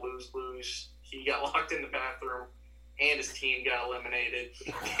day. It was a lose-lose. He got locked in the bathroom, and his team got eliminated.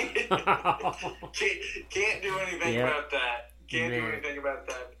 Can't do anything about that. Can't do anything about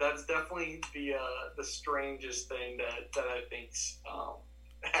that. But that's definitely the strangest thing that I think's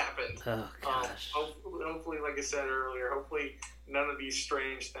happened. Oh gosh. Hopefully, like I said earlier, hopefully none of these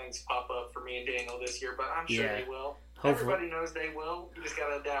strange things pop up for me and Daniel this year. But I'm sure they will. Hopefully. Everybody knows they will. You just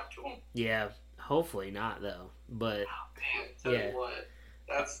gotta adapt to them. Yeah. Hopefully not though. But tell you what,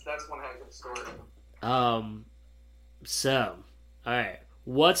 that's one heck of a story. So, all right,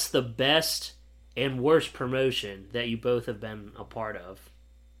 what's the best and worst promotion that you both have been a part of?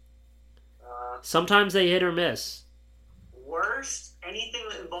 Sometimes they hit or miss. Worst? Anything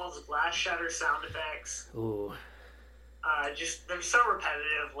that involves glass shatter sound effects. Ooh. Just they're so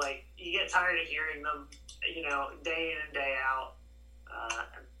repetitive. You get tired of hearing them. Day in and day out.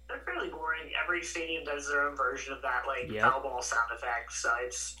 They're fairly boring. Every stadium does their own version of that, like Yep. foul ball sound effect, so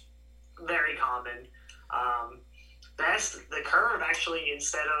it's very common. The curve actually,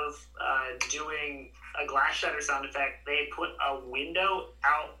 instead of doing a glass shatter sound effect, they put a window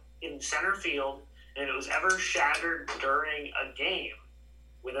out in center field, and if it was ever shattered during a game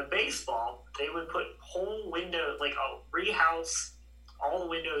with a baseball, they would put whole window, like rehouse all the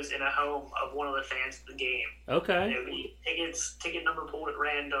windows in a home of one of the fans at the game. Okay. It would be ticket number pulled at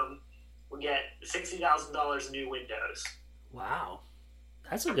random, would get $60,000 in new windows. Wow.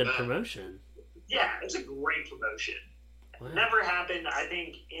 That's a good promotion. Yeah, it's a great promotion. Wow. Never happened. I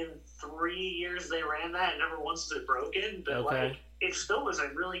think in 3 years they ran that. Never once was it broken, but Okay. like it still was a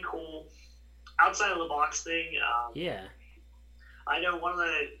really cool outside of the box thing. Yeah. I know one of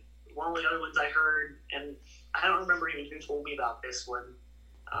the other ones I heard, and I don't remember even who told me about this one.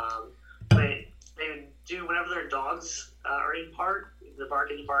 But they do whenever their dogs are in park, the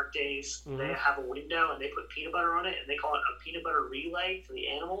Bark in the Park days. Mhm. They have a window and they put peanut butter on it, and they call it a peanut butter relay for the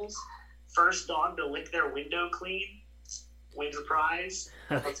animals. First dog to lick their window clean wins a prize.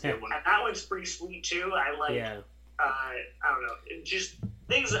 That's a good one. And that one's pretty sweet too. I like. Yeah. I don't know. Just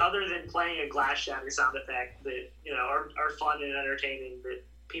things other than playing a glass shatter sound effect that are fun and entertaining that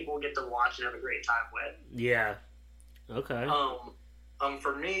people get to watch and have a great time with. Yeah. Okay.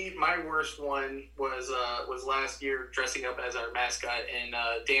 For me, my worst one was last year dressing up as our mascot and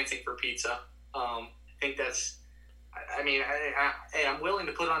dancing for pizza. I think that's. I mean, I'm willing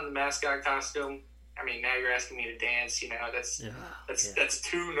to put on the mascot costume. I mean, now you're asking me to dance. That's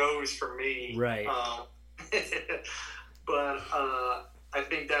two no's for me. Right. But I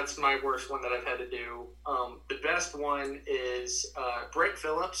think that's my worst one that I've had to do. The best one is Brett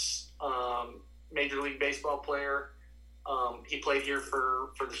Phillips, Major League Baseball player. He played here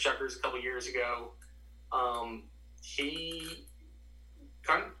for the Shuckers a couple years ago. He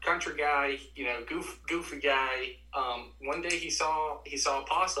country guy, goofy guy. One day he saw a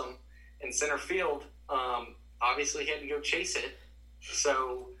possum in center field. Obviously, he had to go chase it.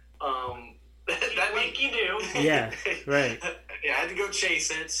 So that Like you do. Yeah. Right. Yeah, I had to go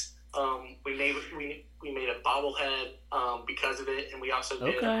chase it. We made a bobblehead because of it, and we also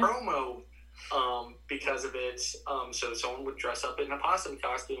did Okay. a promo because of it. So someone would dress up in a possum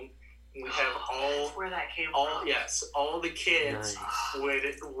costume. And we'd have That's where that came from. all the kids Nice.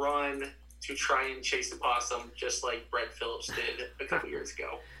 would run to try and chase the possum, just like Brett Phillips did a couple years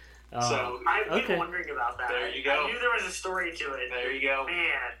ago. So I've been Okay. wondering about that. There you go. I knew there was a story to it. there you go.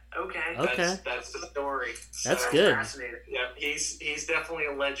 Man, okay. Okay. That's the story. That's So, good. Fascinating. Yeah, he's definitely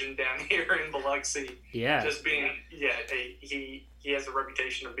a legend down here in Biloxi. Yeah. Just being, he has a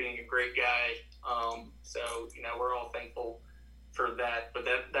reputation of being a great guy. So we're all thankful for that. But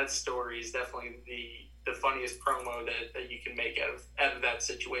that story is definitely the funniest promo that you can make out of that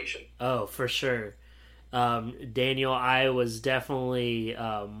situation. Oh, for sure. Daniel, I was definitely,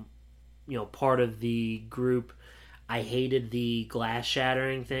 part of the group. I hated the glass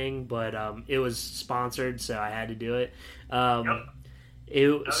shattering thing, but it was sponsored, so I had to do it. So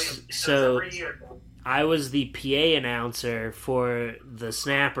Every year. I was the PA announcer for the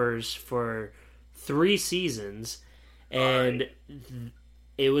Snappers for 3 seasons, and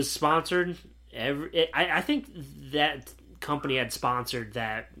it was sponsored. I think that company had sponsored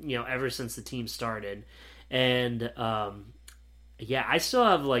that ever since the team started, and I still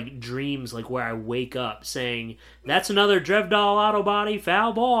have like dreams like where I wake up saying that's another Drevdahl auto body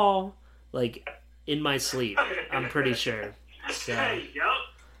foul ball, like in my sleep. I'm pretty sure. So, Hey, yep.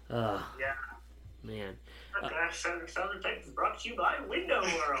 yeah, man. Southern Texas brought to you by Window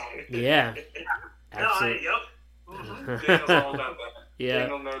World. Yeah, No, absolutely. yep. Mhm. Daniel's all about that. Yeah.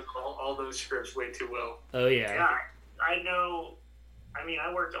 Daniel knows all those scripts way too well. Oh yeah. Yeah, I know. I mean,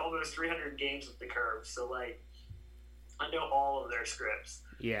 I worked almost 300 games with the Curve, so like, I know all of their scripts,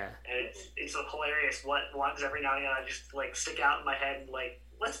 Yeah. and it's hilarious. What ones every now and again I just like stick out in my head, and like,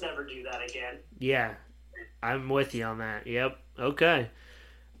 let's never do that again. Yeah. I'm with you on that. Yep. Okay.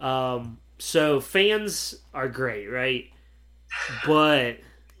 So fans are great, right? But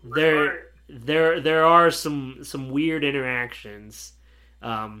there are some weird interactions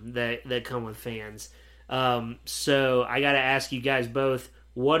that come with fans. So I got to ask you guys both,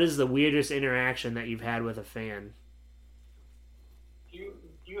 what is the weirdest interaction that you've had with a fan? You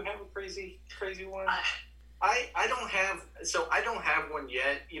have a crazy one? I don't have one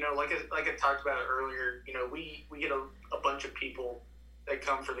yet. Like I talked about earlier, we get a bunch of people that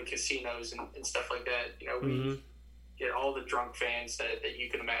come for the casinos and stuff like that. We get all the drunk fans that you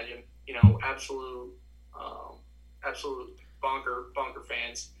can imagine. Absolute Bonker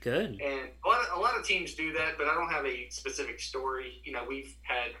fans. Good. And a lot of teams do that, but I don't have a specific story. You know, we've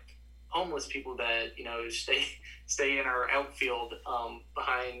had homeless people that, you know, stay in our outfield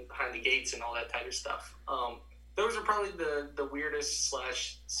behind the gates and all that type of stuff. Those are probably the weirdest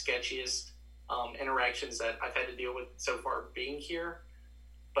 / sketchiest interactions that I've had to deal with so far being here.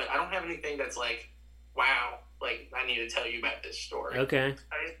 But I don't have anything that's like, wow, like I need to tell you about this story. Okay.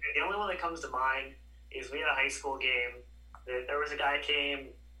 The only one that comes to mind is we had a high school game. There was a guy came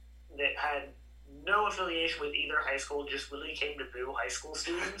that had no affiliation with either high school, just literally came to boo high school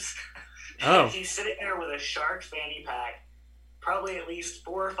students. Oh. He's sitting there with a Shark fanny pack, probably at least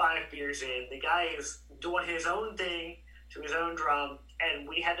 4 or 5 beers in. The guy is doing his own thing to his own drum, and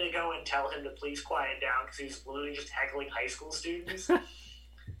we had to go and tell him to please quiet down because he's literally just heckling high school students. And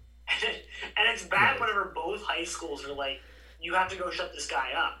it's bad whenever both high schools are like, you have to go shut this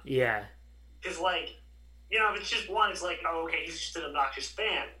guy up. Yeah. Because, like, you know, if it's just one, it's like, oh, okay, he's just an obnoxious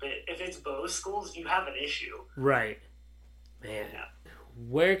fan. But if it's both schools, you have an issue. Right. Man. Yeah.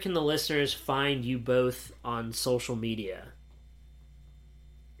 Where can the listeners find you both on social media?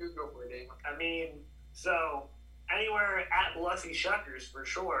 I mean, so anywhere at Biloxi Shuckers for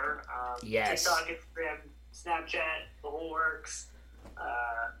sure. Yes. TikTok, Instagram, Snapchat, the whole works.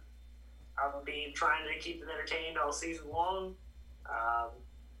 I'll be trying to keep them entertained all season long.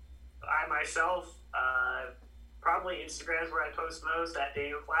 I myself, probably Instagram is where I post most, at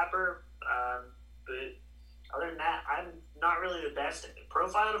Daniel Clapper. But other than that, I'm not really the best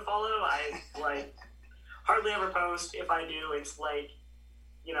profile to follow. I hardly ever post. If I do, it's like,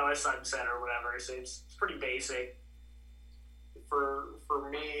 you know, a sunset or whatever. So it's pretty basic. For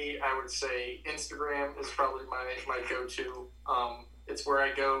me, I would say Instagram is probably my go-to. It's where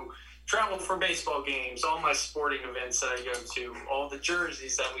I go travel for baseball games, all my sporting events that I go to, all the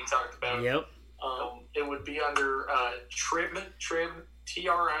jerseys that we talked about. Yep. It would be under Tribb,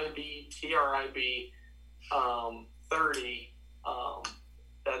 TRIB 30.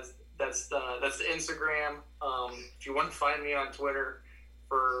 That's the Instagram. If you want to find me on Twitter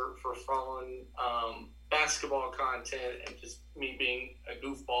for following basketball content and just me being a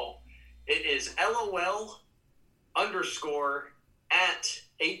goofball, it is LOL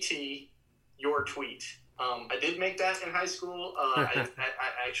 _@AT your tweet. I did make that in high school. I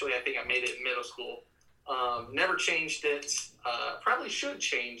think I made it in middle school. Never changed it. Probably should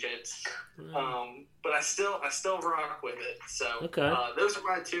change it. But I still rock with it. So okay. Those are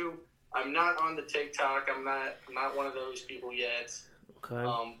my two. I'm not on the TikTok. I'm not one of those people yet. Okay.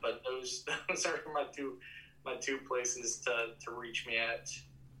 But those are my two places to reach me at.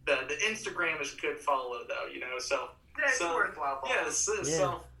 The Instagram is a good follow though, you know. So it's worthwhile. Yeah,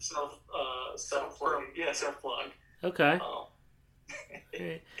 self plug. Okay.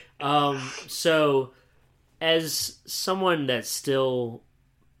 So as someone that still,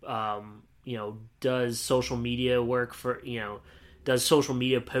 does social media work for, does social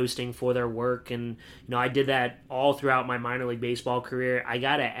media posting for their work, and I did that all throughout my minor league baseball career. I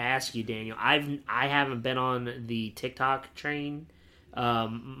gotta ask you, Daniel, I haven't been on the TikTok train.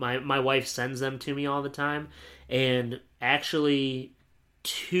 My wife sends them to me all the time, and actually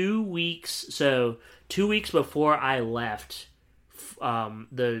 2 weeks before I left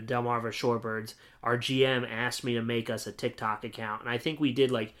the Delmarva Shorebirds, our GM asked me to make us a TikTok account, and I think we did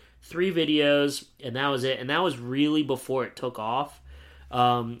like 3 videos, and that was it. And that was really before it took off.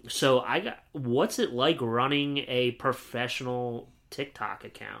 So what's it like running a professional TikTok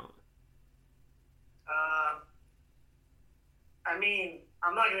account? I mean,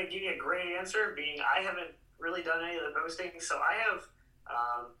 I'm not going to give you a great answer, being I haven't really done any of the posting. So I have,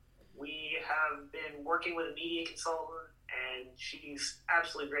 we have been working with a media consultant, and she's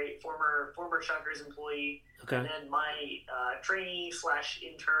absolutely great, former Shuckers employee. Okay. And then my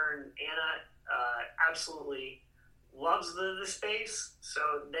trainee/intern, Anna, absolutely loves the space.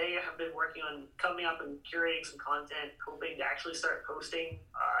 So they have been working on coming up and curating some content, hoping to actually start posting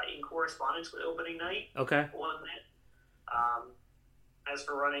in correspondence with opening night. Okay. As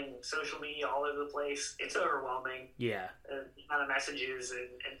for running social media all over the place, it's overwhelming. Yeah. The amount of messages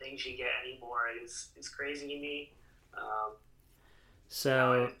and things you get anymore is crazy to me.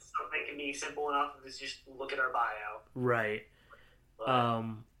 So something can be simple enough as just look at our bio. Right. But,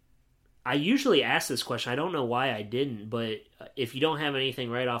 I usually ask this question. I don't know why I didn't, but if you don't have anything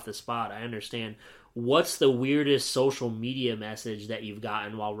right off the spot, I understand. What's the weirdest social media message that you've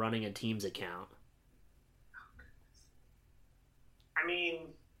gotten while running a team's account? I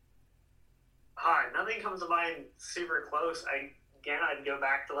mean, nothing comes to mind super close. I'd go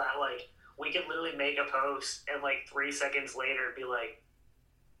back to that, like, we could literally make a post and, like, 3 seconds later be like,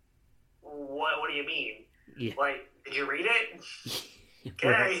 what do you mean? Yeah. Like, did you read it?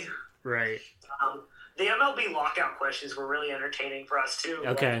 Okay. Right. The MLB lockout questions were really entertaining for us too.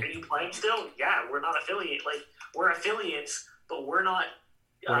 Okay. Like, are you playing still? Yeah, we're not affiliate. Like, we're affiliates, but we're not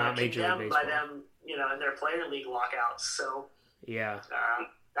Major League condemned by Baseball. them, in their player league lockouts. So Yeah.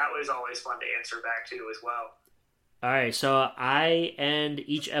 that was always fun to answer back to as well. All right, so I end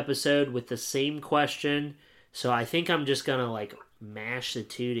each episode with the same question. So I think I'm just gonna like mash the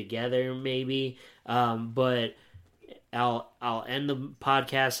two together, maybe. But I'll end the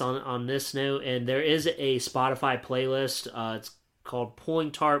podcast on this note. And there is a Spotify playlist. It's called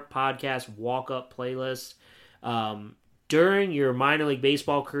Pulling Tarp Podcast Walk Up Playlist. During your minor league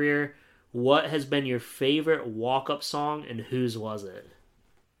baseball career, what has been your favorite walk up song, and whose was it?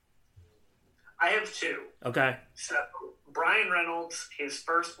 I have two. Okay. So Brian Reynolds, his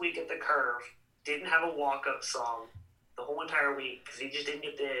first week at the Curve, didn't have a walk-up song the whole entire week because he just didn't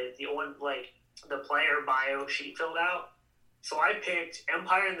get the player bio sheet filled out. So I picked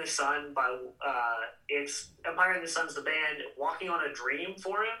Empire in the Sun by it's Empire in the Sun's the band, Walking on a Dream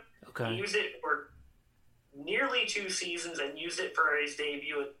for him. Okay. He used it for nearly 2 seasons and used it for his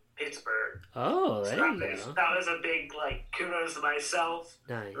debut at Pittsburgh. Oh, there you go. go. That was a big kudos to myself.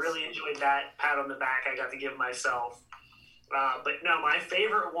 Nice. Really enjoyed that pat on the back I got to give myself. But no, my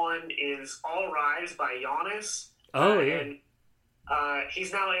favorite one is All Rise by Giannis. Oh, yeah. And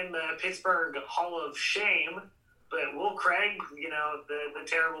he's now in the Pittsburgh Hall of Shame. But Will Craig, the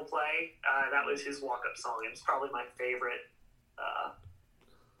terrible play, that was his walk-up song. It's probably my favorite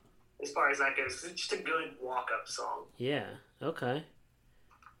as far as that goes. It's just a good walk-up song. Yeah, okay.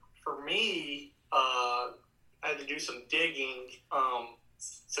 For me, I had to do some digging.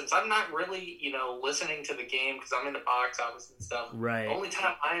 Since I'm not really, listening to the game because I'm in the box office and stuff. Right. The only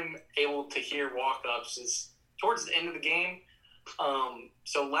time I'm able to hear walk-ups is towards the end of the game.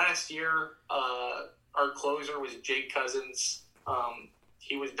 So last year, our closer was Jake Cousins.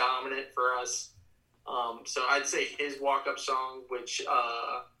 He was dominant for us. So I'd say his walk-up song, which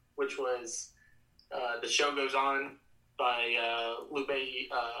was "The Show Goes On" by Lupe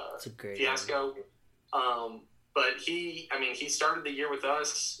That's a great Fiasco. But he started the year with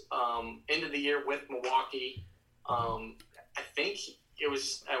us, ended the year with Milwaukee. I think it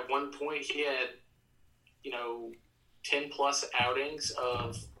was at one point he had, 10 plus outings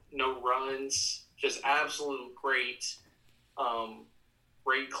of no runs, just absolute great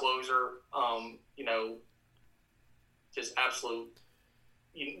closer. Just absolute.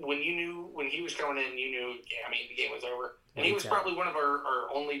 When he was coming in, you knew, the game was over. And he was probably one of our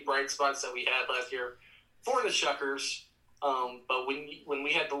only bright spots that we had last year for the Shuckers. But when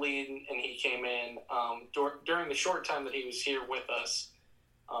we had the lead and he came in, during the short time that he was here with us,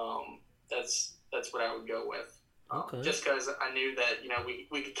 that's what I would go with. Okay. Just because I knew that,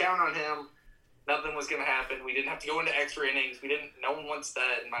 we could count on him. Nothing was going to happen. We didn't have to go into extra innings. No one wants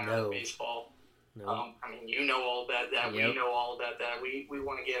that in minor league baseball. No. You know all about that. Yep. We know all about that. We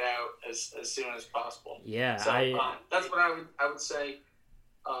want to get out as soon as possible. Yeah. So that's what I would say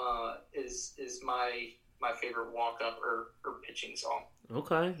is my favorite walk up or pitching song.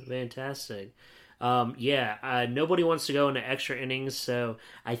 Okay, fantastic. Nobody wants to go into extra innings, so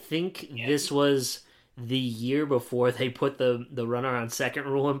I think this was the year before they put the runner on second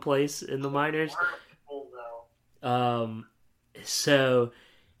rule in place in the minors. So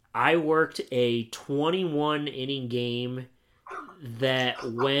I worked a 21 inning game that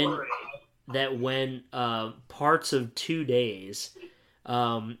went parts of 2 days.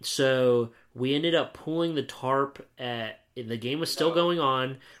 So we ended up pulling the tarp the game was still going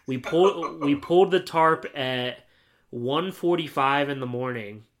on. We pulled the tarp at 1:45 in the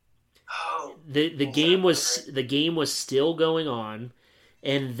morning. The game was still going on,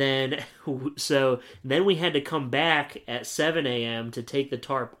 and then we had to come back at 7 a.m. to take the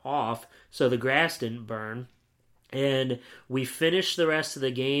tarp off so the grass didn't burn, and we finished the rest of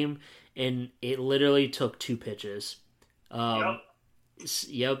the game, and it literally took 2 pitches.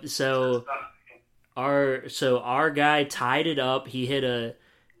 Yep. So our guy tied it up. He hit an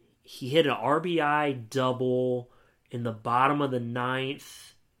RBI double in the bottom of the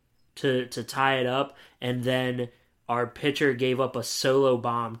 9th to tie it up, and then our pitcher gave up a solo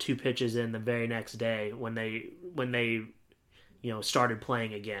bomb 2 pitches in the very next day when they started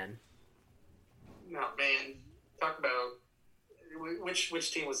playing again. No, man. Talk about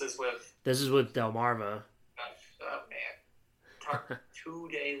which team was this with? This is with Delmarva. Oh man. 2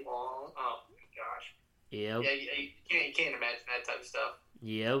 day long. Oh my gosh. Yep. Yeah, you can't imagine that type of stuff.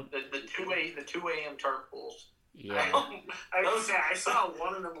 Yep. The 2 a.m. tarp pools. Yeah. I saw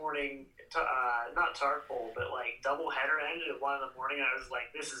 1 in the morning, not tarp pool, but double header ended at 1 in the morning. And I was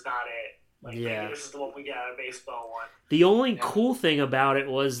like, this is not it. Like, maybe this is the one we got a baseball one. The only cool thing about it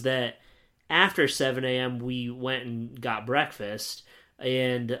was that after 7 a.m. we went and got breakfast,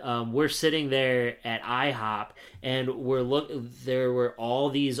 and we're sitting there at IHOP, and there were all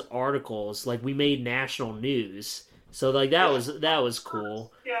these articles. Like, we made national news. So like that was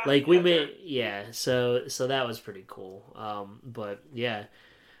cool. Yeah, like we made so that was pretty cool. But yeah.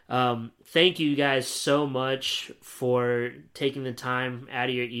 Thank you guys so much for taking the time out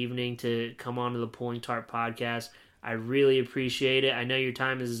of your evening to come on to the Pulling Tarp podcast. I really appreciate it. I know your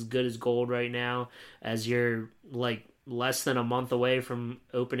time is as good as gold right now, as you're like less than a month away from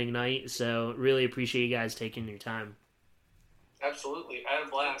opening night. So really appreciate you guys taking your time. Absolutely. I had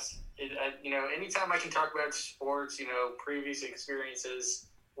a blast. Anytime I can talk about sports, previous experiences,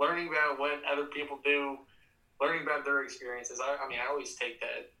 learning about what other people do, learning about their experiences. I always take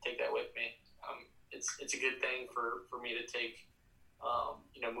that with me. It's a good thing for me to take,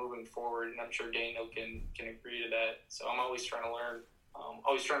 moving forward, and I'm sure Daniel can agree to that. So I'm always trying to learn,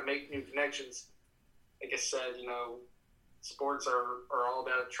 always trying to make new connections. Like I said, sports are all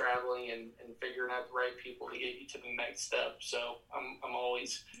about traveling and figuring out the right people to get you to the next step. So I'm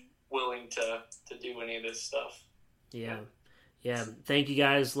always willing to do any of this stuff. Yeah. Thank you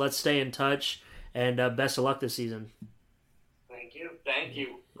guys. Let's stay in touch, and best of luck this season. Thank you.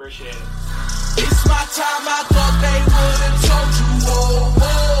 Appreciate it. It's my time. I thought they would have told you. Whoa,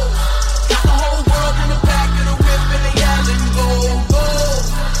 whoa. Got the whole world in the back of the whip and they yelling, go, go.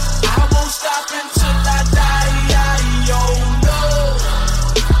 I won't stop until I die. Oh no.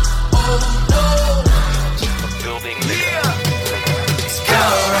 Oh no. Building.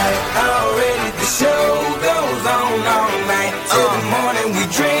 Already the show goes on all night. Till the morning we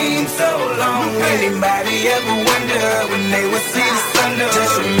dream so long. Anybody ever wonder when they would see the sun?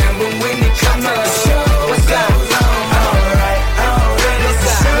 Just remember when it comes to the show. What goes on? Alright, already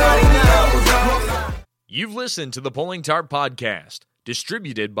the show goes on. You've listened to the Pulling Tarp Podcast,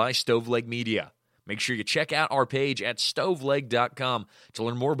 distributed by Stoveleg Media. Make sure you check out our page at stoveleg.com to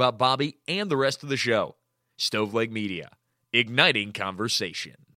learn more about Bobby and the rest of the show. Stoveleg Media, igniting conversation.